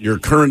your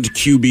current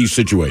QB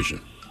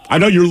situation? I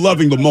know you're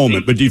loving the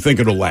moment, but do you think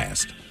it'll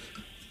last?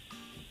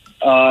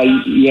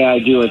 Yeah, I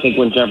do. I think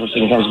when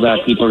Jefferson comes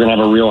back, people are going to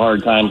have a real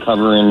hard time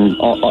covering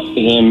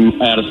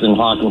him, Addison,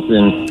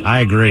 Hawkinson.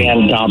 I agree.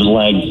 And Dobbs'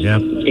 legs.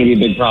 Yep. It's going to be a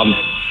big problem.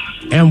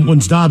 And when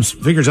Dobbs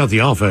figures out the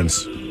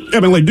offense. Yeah, I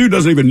mean, like, dude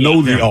doesn't even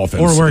know the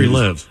offense. Or where he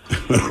lives.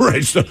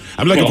 Right. So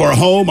I'm looking for a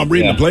home. I'm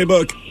reading the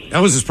playbook. That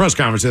was his press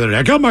conference the other day.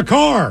 I got my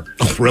car.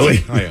 Oh, really?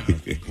 Oh, yeah.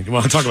 You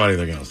want to talk about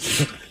anything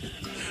else?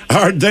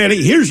 All right,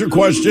 Danny, here's your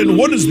question.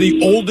 What is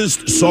the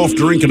oldest soft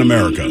drink in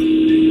America?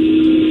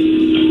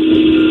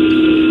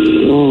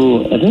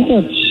 Ooh, I think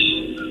that's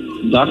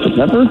Dr.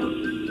 Pepper.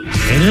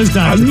 It is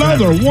Dr.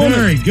 Another Pepper. one.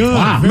 Very good.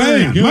 Wow,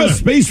 Very man, good. my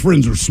space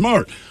friends are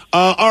smart.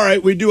 All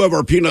right, we do have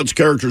our Peanuts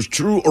characters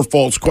true or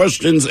false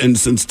questions. And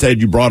since, Ted,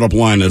 you brought up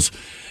Linus,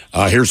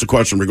 here's the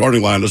question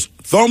regarding Linus.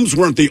 Thumbs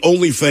weren't the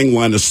only thing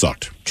Linus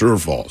sucked. True or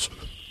false?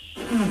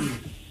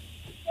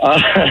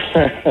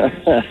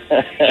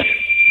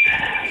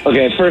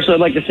 Okay, first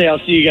I'd like to say I'll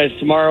see you guys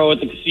tomorrow at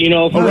the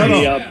casino for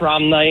the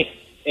prom night.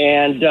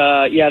 And,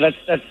 yeah,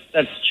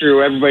 that's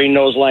true. Everybody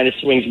knows Linus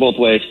swings both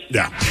ways.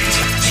 Yeah.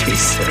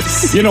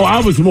 Jesus. You know,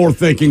 I was more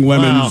thinking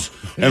lemons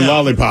and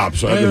lollipops.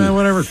 Hey, man,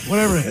 whatever.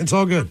 It's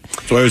all good.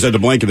 So I always had the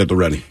blanket at the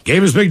ready.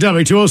 Game is Big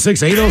Dummy,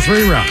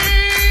 206-803-ROCK.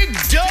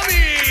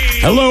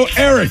 Hello,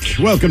 Eric.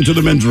 Welcome to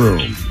the men's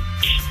room.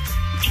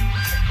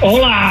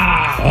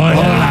 Hola.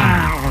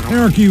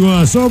 Eric,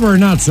 you sober or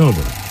not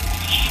sober?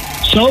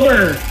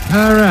 Sober.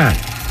 All right.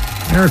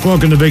 Eric,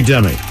 welcome to Big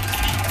Dummy.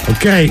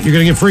 Okay, you're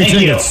going to get free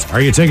tickets.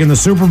 Are you taking the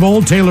Super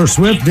Bowl, Taylor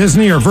Swift,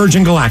 Disney, or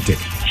Virgin Galactic?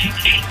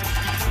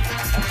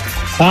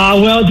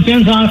 Well, it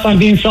depends on if I'm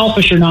being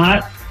selfish or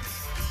not.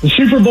 The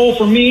Super Bowl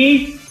for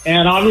me,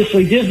 and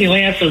obviously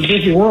Disneyland or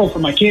Disney World for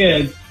my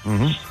kids.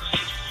 Mm-hmm.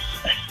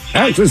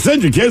 Actually,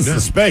 send your kids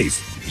to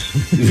space.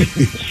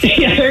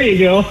 Yeah, there you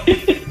go.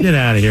 Get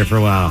out of here for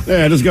a while.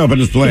 Yeah, just go up and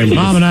just play.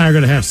 Mom and I are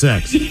going to have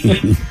sex.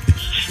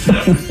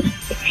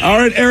 All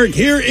right, Eric,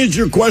 here is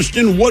your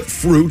question. What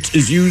fruit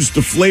is used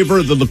to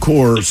flavor the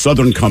liqueur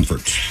Southern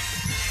Comfort?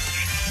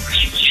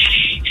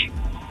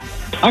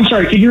 I'm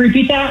sorry, could you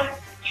repeat that?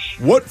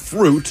 What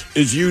fruit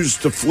is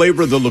used to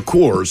flavor the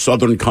liqueur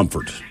Southern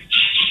Comfort?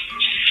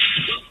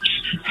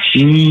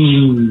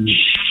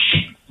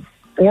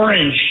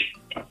 Orange.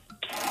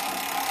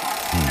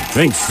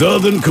 Think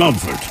Southern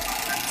Comfort.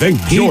 Think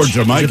Peach.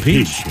 Georgia, Mike.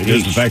 Peach. It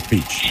is, in fact,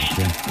 peach.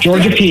 Okay.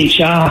 Georgia peach,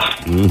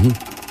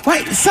 Mm-hmm.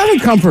 Why, Southern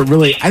Comfort,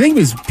 really, I think it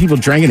was people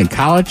drank it in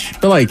college,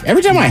 but like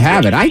every time I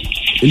have it, I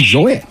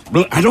enjoy it.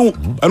 Really, I don't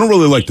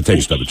really like the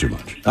taste of it too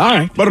much. All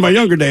right. But in my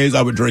younger days,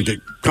 I would drink it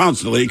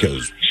constantly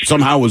because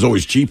somehow it was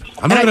always cheap.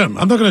 I'm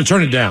not going to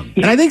turn it down.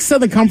 And I think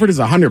Southern Comfort is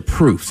 100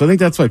 proof, so I think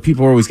that's why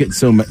people are always getting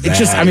so much. It's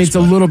just, I mean, it's a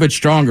little bit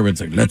stronger, but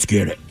it's like, let's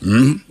get it.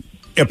 Mm-hmm.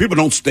 Yeah, people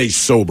don't stay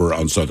sober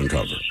on Southern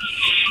Comfort.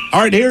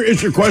 All right, here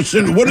is your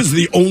question. What is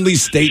the only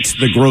state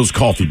that grows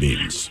coffee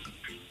beans?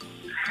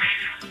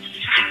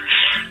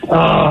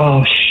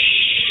 Oh,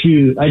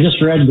 shoot. I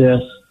just read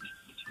this.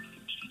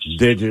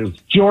 Did you?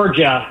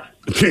 Georgia.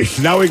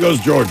 Now he goes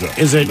Georgia.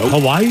 Is it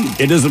Hawaii?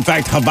 It is, in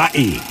fact,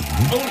 Hawaii.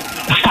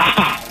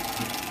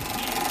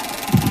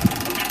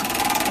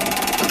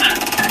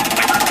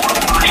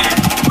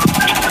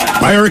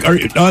 Hi,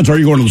 Eric. Odds are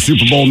you going to the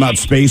Super Bowl, not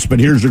space, but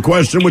here's your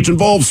question, which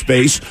involves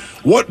space.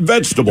 What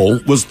vegetable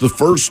was the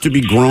first to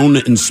be grown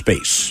in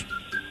space?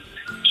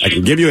 I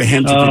can give you a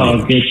hint.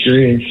 Oh, good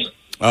grief.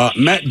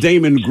 Matt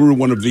Damon grew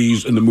one of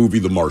these in the movie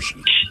The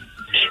Martian.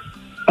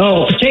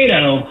 Oh,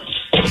 potato.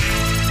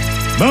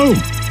 Boom.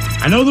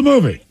 I know the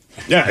movie.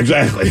 Yeah,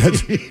 exactly.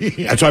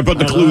 That's why I put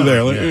the clue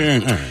there.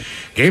 Yeah.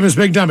 Game is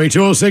Big Dummy,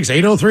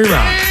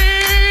 206-803-ROCK.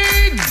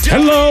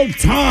 Hello,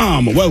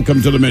 Tom.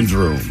 Welcome to the men's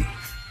room.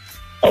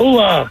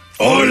 Hola.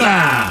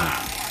 Hola.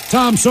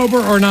 Tom, sober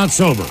or not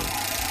sober?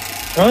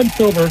 I'm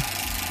sober.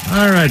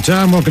 All right,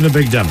 Tom, welcome to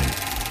Big Dummy.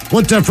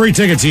 What free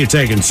tickets are you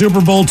taking?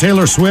 Super Bowl,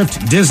 Taylor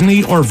Swift,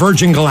 Disney, or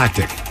Virgin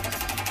Galactic?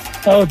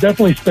 Oh,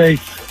 definitely space.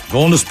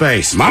 Going to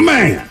space. My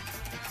man.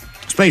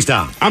 Space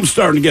Tom. I'm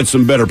starting to get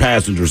some better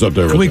passengers up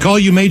there. Can we call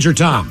you Major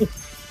Tom?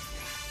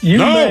 You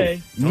no,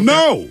 may.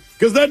 No,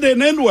 because that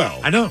didn't end well.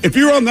 I know. If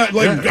you're on that,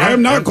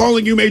 I'm not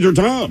calling you Major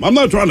Tom. I'm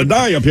not trying to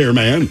die up here,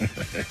 man.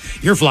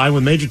 You're flying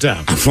with Major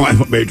Tom. I'm flying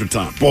with Major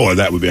Tom. Boy,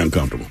 that would be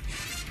uncomfortable.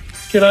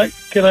 Can I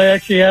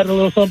actually add a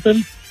little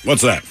something?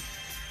 What's that?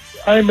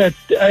 I'm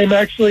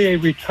actually a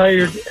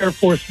retired Air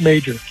Force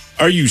major.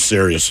 Are you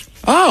serious?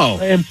 Oh.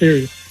 I am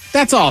serious.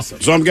 That's awesome.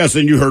 So I'm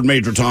guessing you heard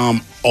Major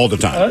Tom all the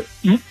time.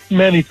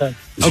 Many times.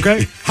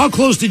 Okay. How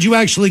close did you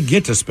actually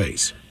get to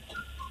space?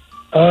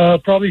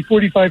 Probably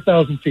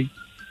 45,000 feet.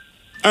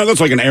 That's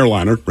like an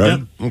airliner,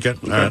 right? Yeah. Okay.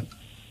 All right.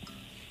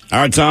 All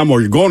right, Tom, well,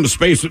 you're going to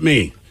space with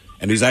me.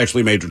 And he's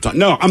actually Major Tom.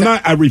 No, I'm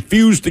not. I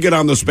refuse to get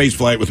on the space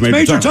flight with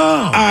Major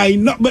Tom. I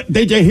know, but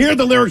did you hear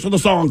the lyrics of the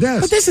song? Yes.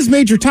 But this is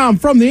Major Tom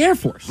from the Air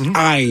Force. Mm-hmm.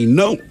 I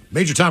know.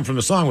 Major Tom from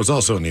the song was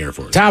also in the Air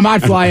Force. Tom,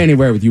 I'd fly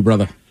anywhere with you,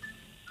 brother.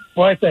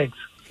 Why, thanks.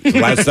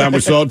 Last time we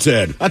saw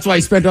Ted. That's why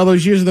he spent all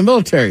those years in the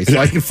military, so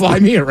I can fly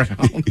me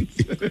around.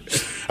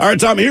 All right,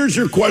 Tom, here's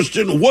your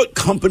question. What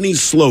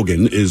company's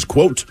slogan is,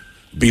 quote,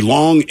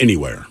 belong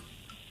anywhere?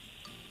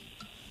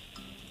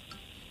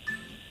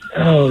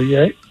 Oh,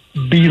 yeah.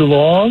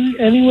 Belong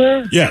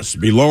anywhere? Yes,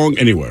 belong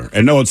anywhere.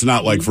 And no, it's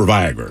not like for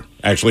Viagra.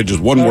 Actually, just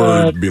one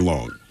word,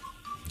 belong.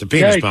 The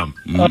penis pump.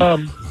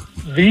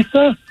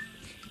 Visa?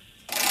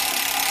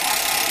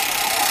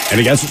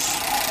 Any guesses?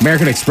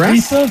 American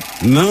Express? Visa?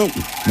 No.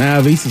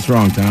 No, Visa's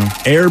wrong, Tom.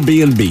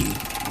 Airbnb.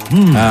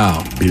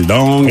 Oh.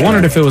 Belong. I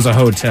wondered if it was a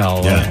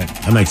hotel. Yeah,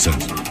 that makes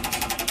sense.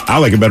 I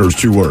like it better as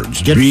two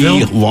words.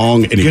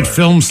 Belong anywhere. Get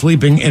film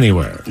sleeping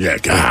anywhere. Yeah,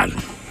 God.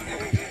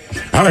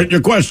 All right,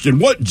 your question.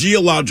 What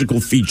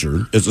geological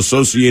feature is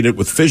associated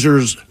with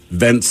fissures,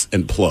 vents,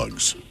 and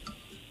plugs?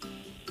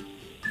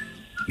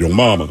 Your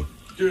mama.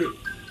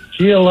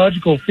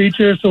 Geological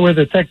features, so where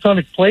the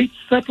tectonic plates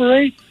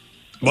separate?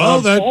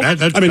 Well,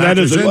 that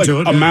is like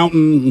a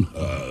mountain,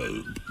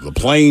 the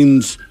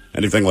plains,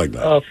 anything like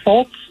that.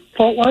 Fault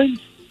lines?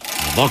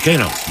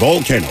 Volcanoes.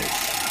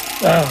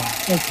 Oh,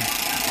 okay.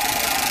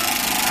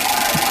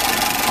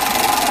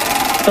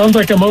 Sounds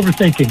like I'm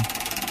overthinking.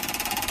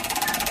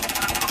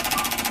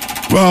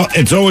 Well,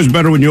 it's always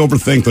better when you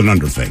overthink than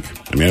underthink.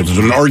 I mean, if there's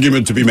an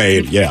argument to be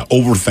made, yeah,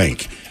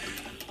 overthink.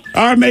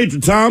 All right, Major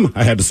Tom,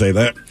 I had to say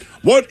that.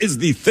 What is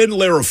the thin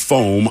layer of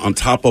foam on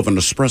top of an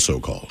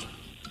espresso called?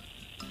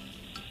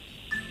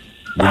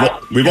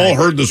 We've all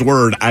heard this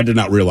word. I did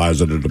not realize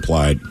that it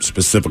applied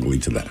specifically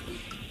to that.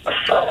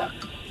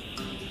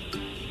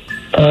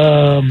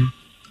 Oh,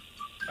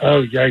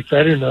 yikes.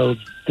 I don't know.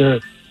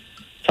 The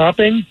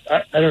topping?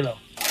 I don't know.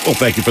 Well,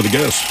 thank you for the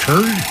guess.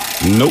 Curd?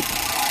 Nope.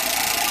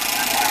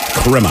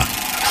 Crema.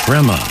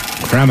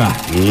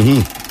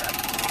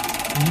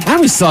 Mm-hmm. I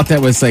always thought that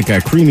was like a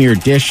creamier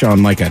dish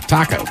on like a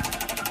taco.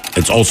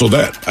 It's also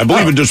that. I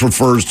believe it just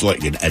refers to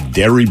like a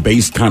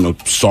dairy-based kind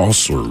of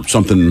sauce or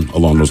something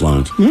along those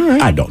lines.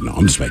 Right. I don't know.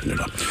 I'm just making it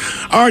up.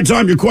 All right,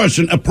 Tom, your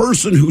question. A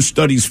person who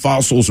studies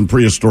fossils in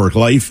prehistoric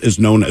life is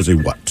known as a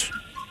what?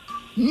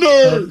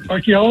 Nerd.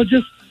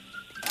 Archaeologist?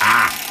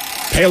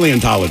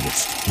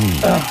 Paleontologist.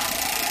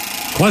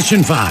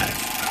 Question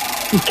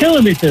 5. You're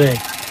killing me today.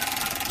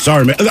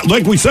 Sorry, man.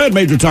 Like we said,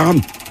 Major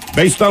Tom,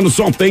 based on the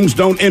song, things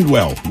don't end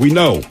well. We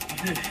know.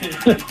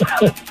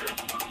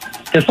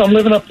 Guess I'm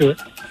living up to it.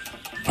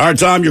 All right,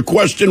 Tom, your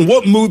question.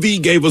 What movie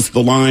gave us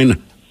the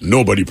line,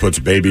 nobody puts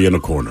baby in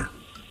a corner?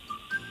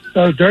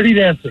 Oh, Dirty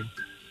Dancing.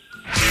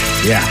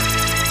 Yeah.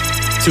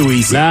 Too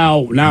easy.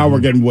 Now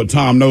we're getting what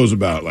Tom knows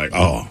about, like,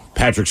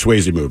 Patrick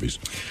Swayze movies.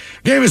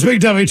 Game is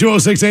Big Dummy,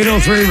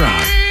 206-803,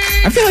 Rock.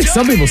 I feel like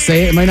some people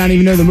say it might not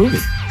even know the movie.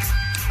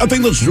 I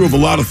think that's true of a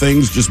lot of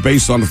things, just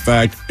based on the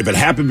fact, if it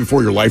happened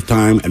before your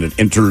lifetime and it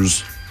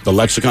enters the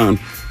lexicon,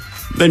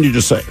 then you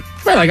just say it.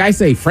 Right, like I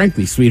say,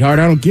 frankly, sweetheart,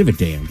 I don't give a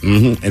damn.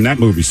 Mm-hmm. And that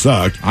movie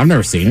sucked. I've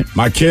never seen it.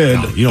 My kid,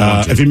 you don't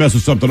want to. If he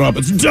messes something up,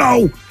 it's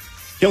Joe.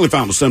 He only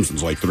found The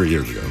Simpsons like 3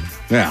 years ago.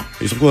 Yeah.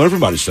 He's like, well,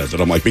 everybody says it.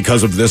 I'm like,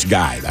 because of this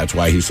guy. That's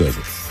why he says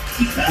it.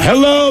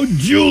 Hello,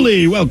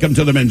 Julie. Welcome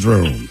to the men's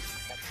room.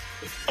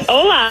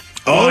 Hola.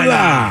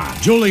 Hola.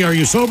 Julie, are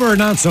you sober or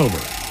not sober?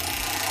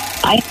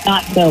 I'm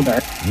not sober.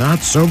 Not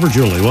sober,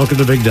 Julie. Welcome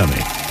to Big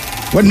Dummy.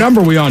 What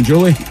number are we on,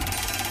 Julie? 3?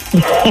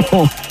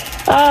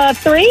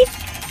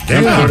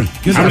 Damn. How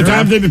many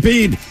times have you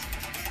peed?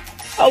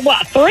 Oh,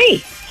 what?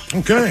 3.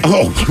 Okay.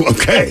 Oh,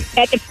 okay.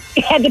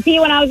 Had to pee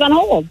when I was on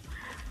hold.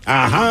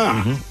 Uh-huh.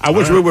 Mm-hmm. I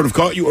wish we would have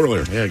caught you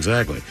earlier. Yeah,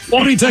 exactly.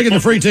 What are you taking the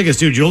free tickets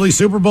to, Julie?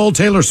 Super Bowl,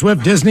 Taylor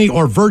Swift, Disney,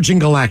 or Virgin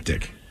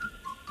Galactic?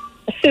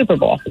 Super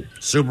Bowl.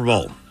 Super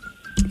Bowl.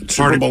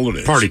 Super Bowl it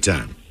is. Party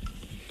time.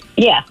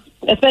 Yeah,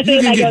 especially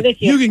if I go this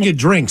year. You can get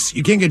drinks.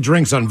 You can't get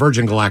drinks on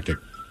Virgin Galactic.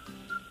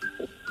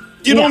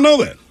 You don't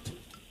know that.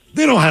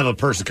 They don't have a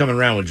person coming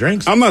around with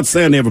drinks. I'm not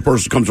saying they have a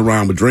person who comes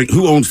around with drinks.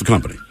 Who owns the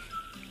company?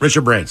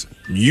 Richard Branson.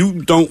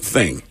 You don't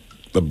think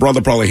the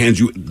brother probably hands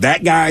you...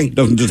 That guy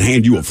doesn't just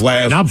hand you a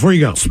flask. Not before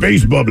you go.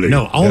 Space bubbly.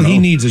 No, all he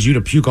needs is you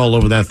to puke all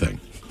over that thing.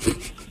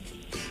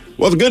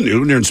 Well, the good news,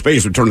 when you're in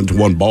space, it turn into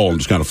one ball and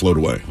just kind of float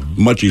away.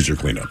 Much easier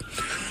to clean up.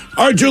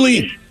 All right,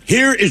 Julie,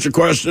 here is your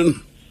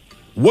question.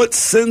 What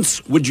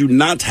sense would you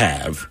not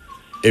have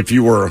if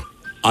you were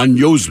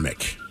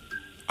anosmic?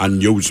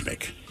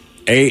 Anosmic.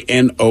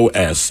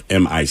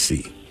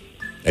 A-N-O-S-M-I-C.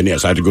 And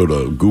yes, I had to go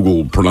to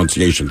Google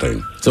pronunciation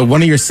thing. So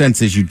one of your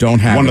senses you don't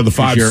have. One of the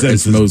 5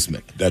 senses.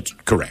 Anosmic. That's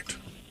correct.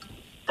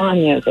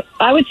 I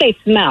would say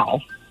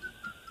smell.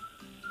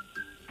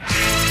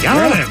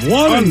 Got it.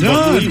 One and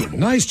done.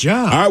 Nice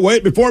job. All right,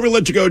 wait. Before we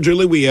let you go,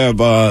 Julie, we have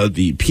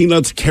the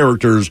Peanuts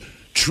characters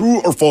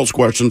true or false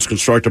questions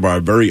constructed by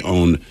our very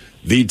own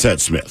The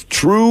Ted Smith.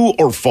 True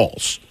or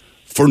false?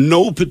 For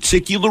no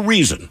particular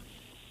reason,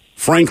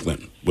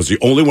 Franklin was the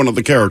only one of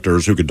the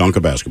characters who could dunk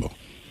a basketball.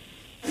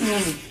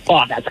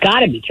 Oh, that's got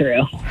to be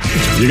true.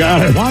 You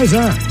got it. Why is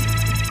that?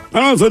 I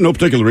don't know. No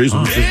particular reason.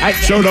 I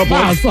showed up.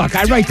 Look,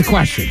 I write the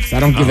questions. I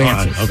don't give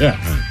answers. Okay.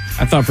 Yeah.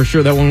 I thought for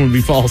sure that one would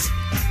be false.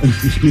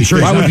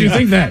 Sure. Why would you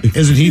think that?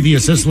 Isn't he the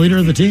assist leader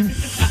of the team?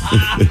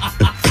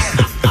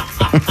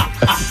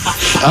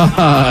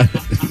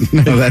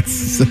 No,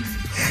 that's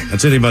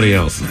anybody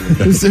else.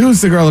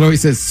 Who's the girl that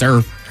always says,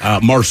 sir?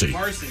 Marcy.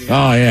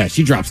 Oh, yeah.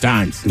 She drops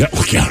dimes. Yeah,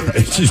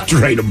 it's just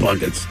draining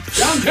buckets.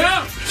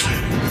 Downtown.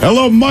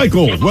 Hello,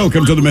 Michael.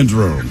 Welcome to the men's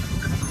room.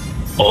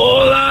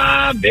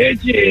 Hola,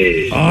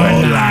 bitches.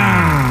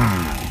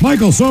 Hola.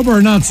 Michael, sober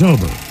or not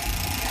sober?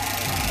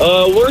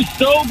 We're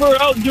sober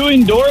out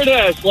doing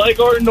DoorDash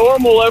like our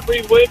normal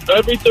every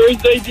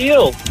Thursday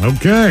deal.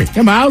 Okay.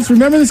 Hey, Miles,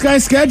 remember this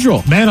guy's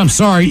schedule. Man, I'm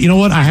sorry. You know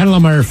what? I had it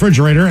on my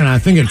refrigerator, and I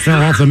think it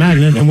fell off the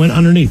magnet and went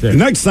underneath it.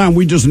 Next time,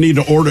 we just need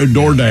to order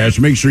DoorDash.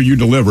 Make sure you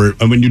deliver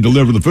it. And when you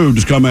deliver the food,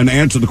 just come in,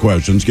 answer the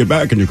questions, get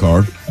back in your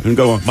car, and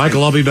go on.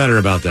 Michael, I'll be better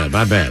about that.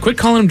 My bad. Quit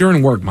calling him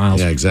during work, Miles.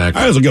 Yeah,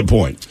 exactly. That's a good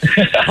point.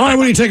 All right,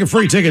 what are you taking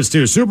free tickets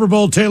to? Super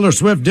Bowl, Taylor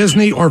Swift,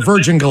 Disney, or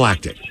Virgin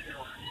Galactic?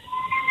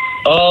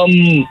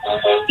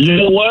 You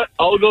know what?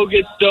 I'll go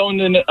get stoned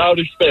in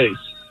outer space.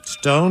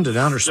 Stoned in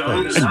outer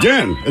space.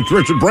 Again, it's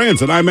Richard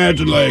Branson. I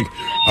imagine like,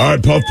 all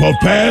right, puff, puff,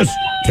 pass.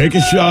 Take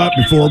a shot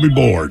before we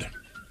board.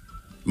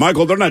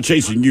 Michael, they're not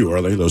chasing you,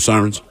 are they, those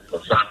sirens?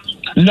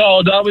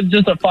 No, that was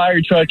just a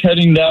fire truck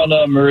heading down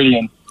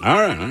Meridian. All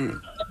right.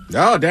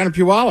 Oh, down in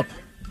Puyallup.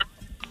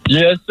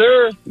 Yes,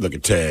 sir. Look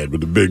at Tad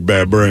with the big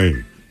bad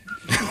brain.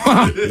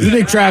 You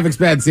think traffic's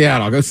bad in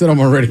Seattle? I'll go sit on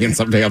Meridian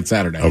someday on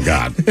Saturday. Oh,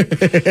 God.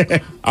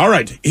 All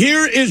right.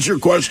 Here is your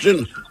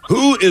question.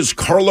 Who is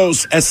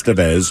Carlos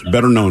Estevez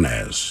better known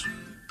as?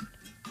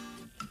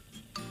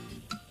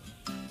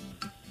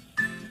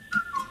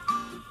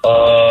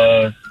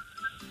 Do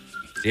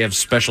you have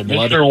special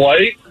blood? Mr.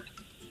 White?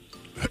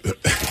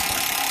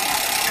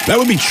 That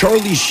would be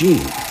Charlie Sheen.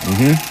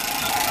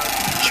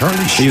 Mm-hmm.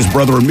 Charlie Sheen. His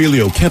brother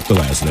Emilio kept the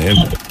last name.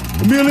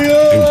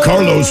 Emilio! And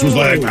Carlos was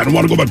like, I don't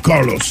want to go by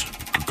Carlos.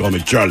 Call me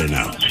Charlie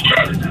now.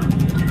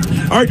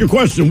 All right, your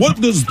question. What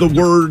does the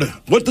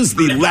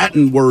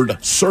Latin word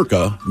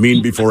circa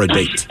mean before a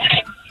date?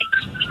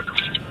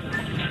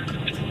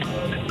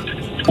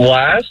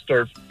 Last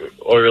or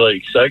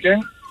like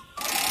second?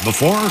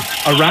 Before?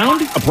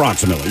 Around?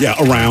 Approximately. Yeah,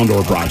 around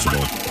or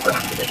approximately.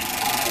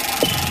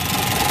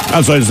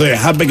 That's what I say.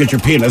 How big is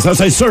your penis? I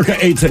say circa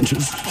 8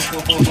 inches.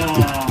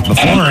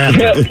 Before or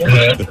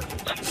after?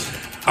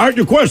 All right,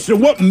 your question.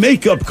 What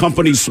makeup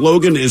company's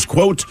slogan is,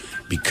 quote,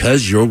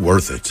 because you're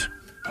worth it?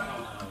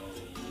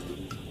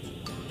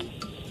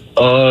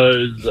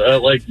 Is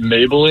that like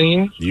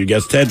Maybelline? You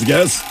guess Ted's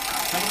guess?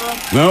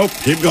 Nope.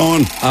 Keep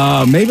going.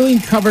 Maybelline,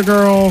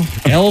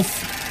 CoverGirl,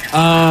 Elf.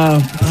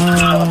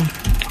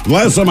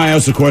 Last time I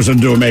asked a question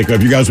to do a makeup,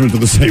 you guys went to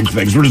the same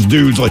things. We're just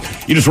dudes. Like,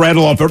 you just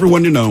rattle off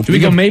everyone you know. Do we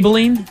go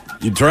Maybelline?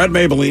 You tried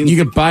Maybelline.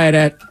 You could buy it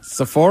at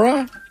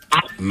Sephora?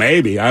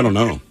 Maybe. I don't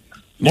know.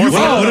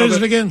 What is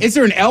it again? Is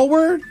there an L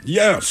word?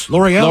 Yes.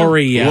 L'Oreal?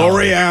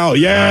 L'Oreal,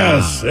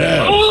 yes.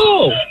 Yes.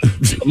 Oh!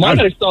 My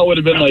next thought would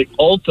have been like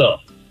Ulta.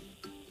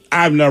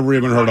 I've never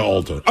even heard of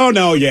Ulta. Oh,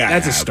 no, yeah.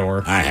 That's a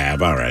store. I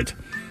have. All right.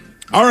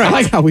 All right. I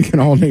like how we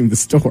can all name the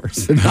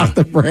stores and not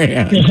the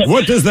brand.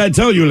 What does that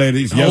tell you,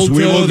 ladies? Yes,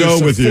 we will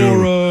go with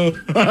you.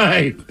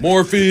 Right.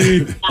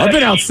 Morphine. I've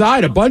been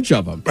outside a bunch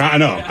of them. I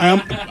know.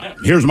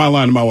 Here's my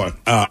line to my wife.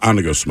 I'm going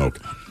to go smoke.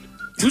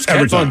 Who's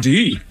Kat Von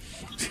D?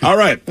 All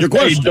right. Your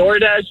question. Hey,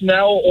 DoorDash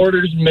now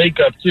orders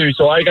makeup, too,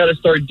 so I got to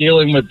start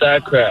dealing with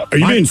that crap. Are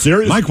you being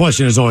serious? My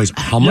question is always,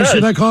 how much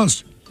did that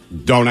cost?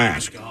 Don't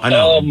ask. I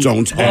know.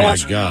 Don't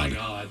ask. God.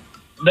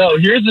 No,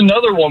 here's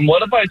another one.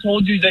 What if I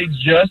told you they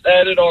just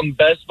added on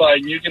Best Buy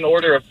and you can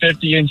order a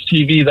 50-inch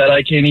TV that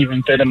I can't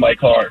even fit in my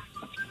car?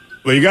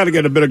 Well, you got to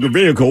get a bigger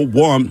vehicle.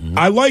 One,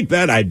 I like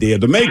that idea,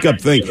 the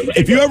makeup thing.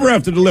 If you ever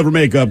have to deliver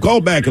makeup,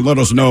 call back and let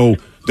us know,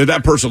 did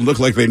that person look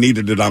like they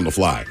needed it on the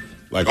fly?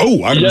 Like,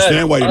 oh, I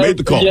understand why you made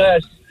the call.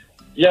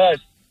 Yes.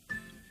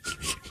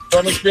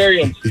 From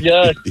experience,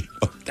 yes.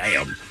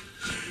 Damn.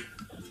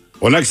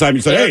 Well, next time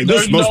you say, hey,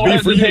 this must be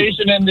for you. There's no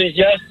hesitation in the,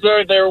 yes,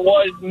 sir, there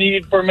was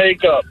need for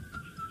makeup.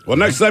 Well,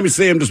 next time you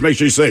see him, just make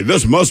sure you say,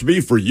 this must be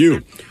for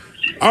you.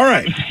 All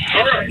right.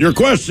 Your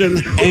question,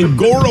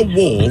 Angora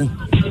wool.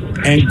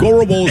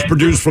 Angora wool is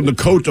produced from the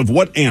coat of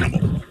what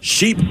animal?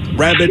 Sheep,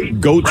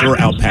 rabbit, goat, or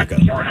alpaca?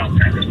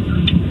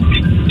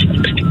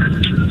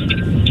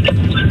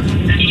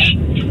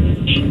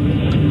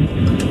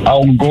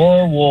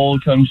 Angora wool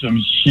comes from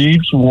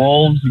sheep,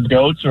 wolves,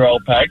 goats, or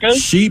alpacas?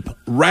 Sheep,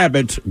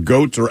 rabbit,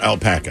 goat, or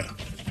alpaca?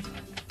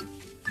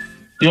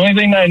 The only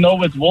thing I know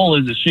with wool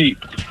is a sheep.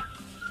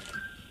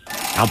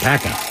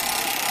 Alpaca.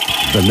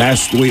 The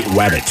nasty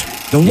wabbit.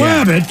 The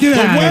wabbit? Get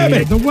out of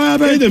here. The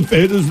wabbit?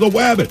 It is the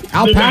wabbit.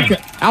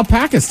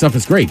 Alpaca stuff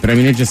is great, but I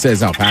mean, it just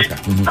says alpaca.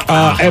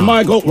 And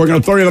Michael, we're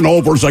going to throw you on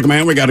hold for a second,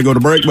 man. We got to go to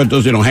break, but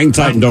just, hang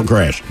tight and don't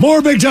crash.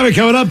 More Big Johnny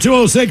coming up,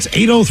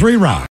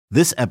 206-803-ROCK.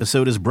 This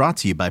episode is brought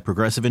to you by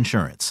Progressive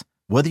Insurance.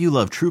 Whether you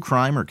love true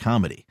crime or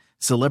comedy,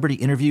 celebrity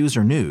interviews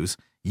or news,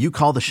 you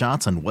call the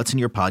shots on what's in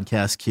your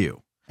podcast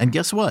queue. And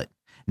guess what?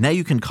 Now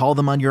you can call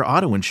them on your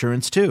auto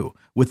insurance, too,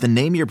 with the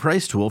Name Your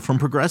Price tool from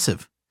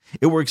Progressive.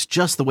 It works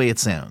just the way it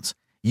sounds.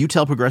 You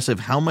tell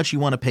Progressive how much you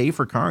want to pay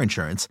for car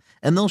insurance,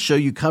 and they'll show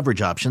you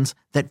coverage options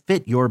that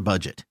fit your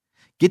budget.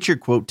 Get your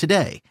quote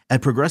today at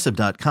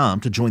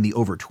Progressive.com to join the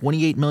over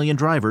 28 million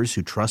drivers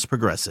who trust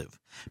Progressive.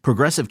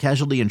 Progressive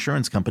Casualty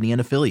Insurance Company and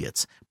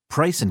Affiliates.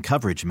 Price and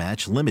coverage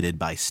match limited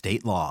by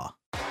state law.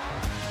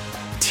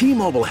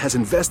 T-Mobile has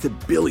invested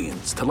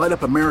billions to light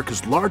up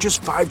America's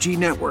largest 5G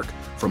network,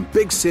 from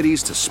big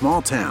cities to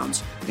small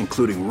towns,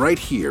 including right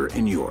here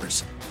in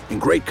yours.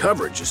 And great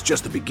coverage is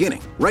just the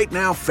beginning. Right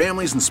now,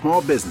 families and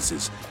small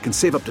businesses can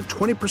save up to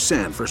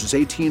 20% versus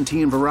AT&T and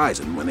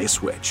Verizon when they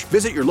switch.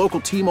 Visit your local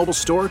T-Mobile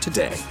store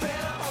today.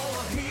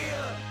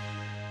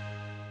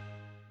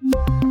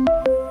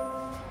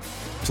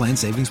 Plan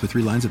savings with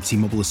 3 lines of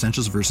T-Mobile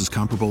Essentials versus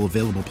comparable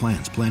available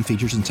plans. Plan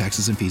features and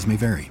taxes and fees may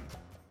vary.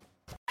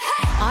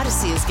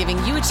 Odyssey is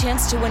giving you a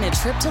chance to win a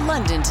trip to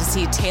London to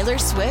see Taylor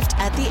Swift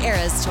at the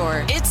Eras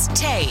Tour. It's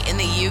Tay in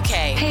the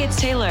UK. Hey, it's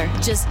Taylor.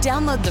 Just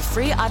download the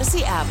free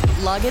Odyssey app,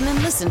 log in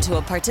and listen to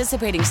a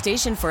participating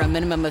station for a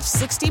minimum of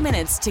 60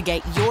 minutes to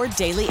get your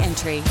daily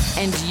entry.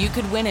 And you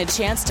could win a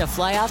chance to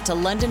fly off to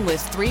London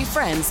with 3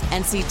 friends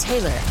and see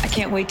Taylor. I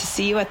can't wait to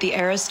see you at the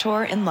Eras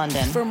Tour in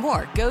London. For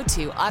more, go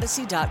to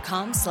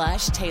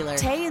odyssey.com/Taylor.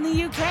 Tay in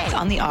the UK.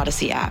 On the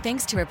Odyssey app.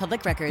 Thanks to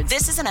Republic Records.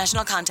 This is a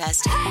national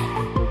contest.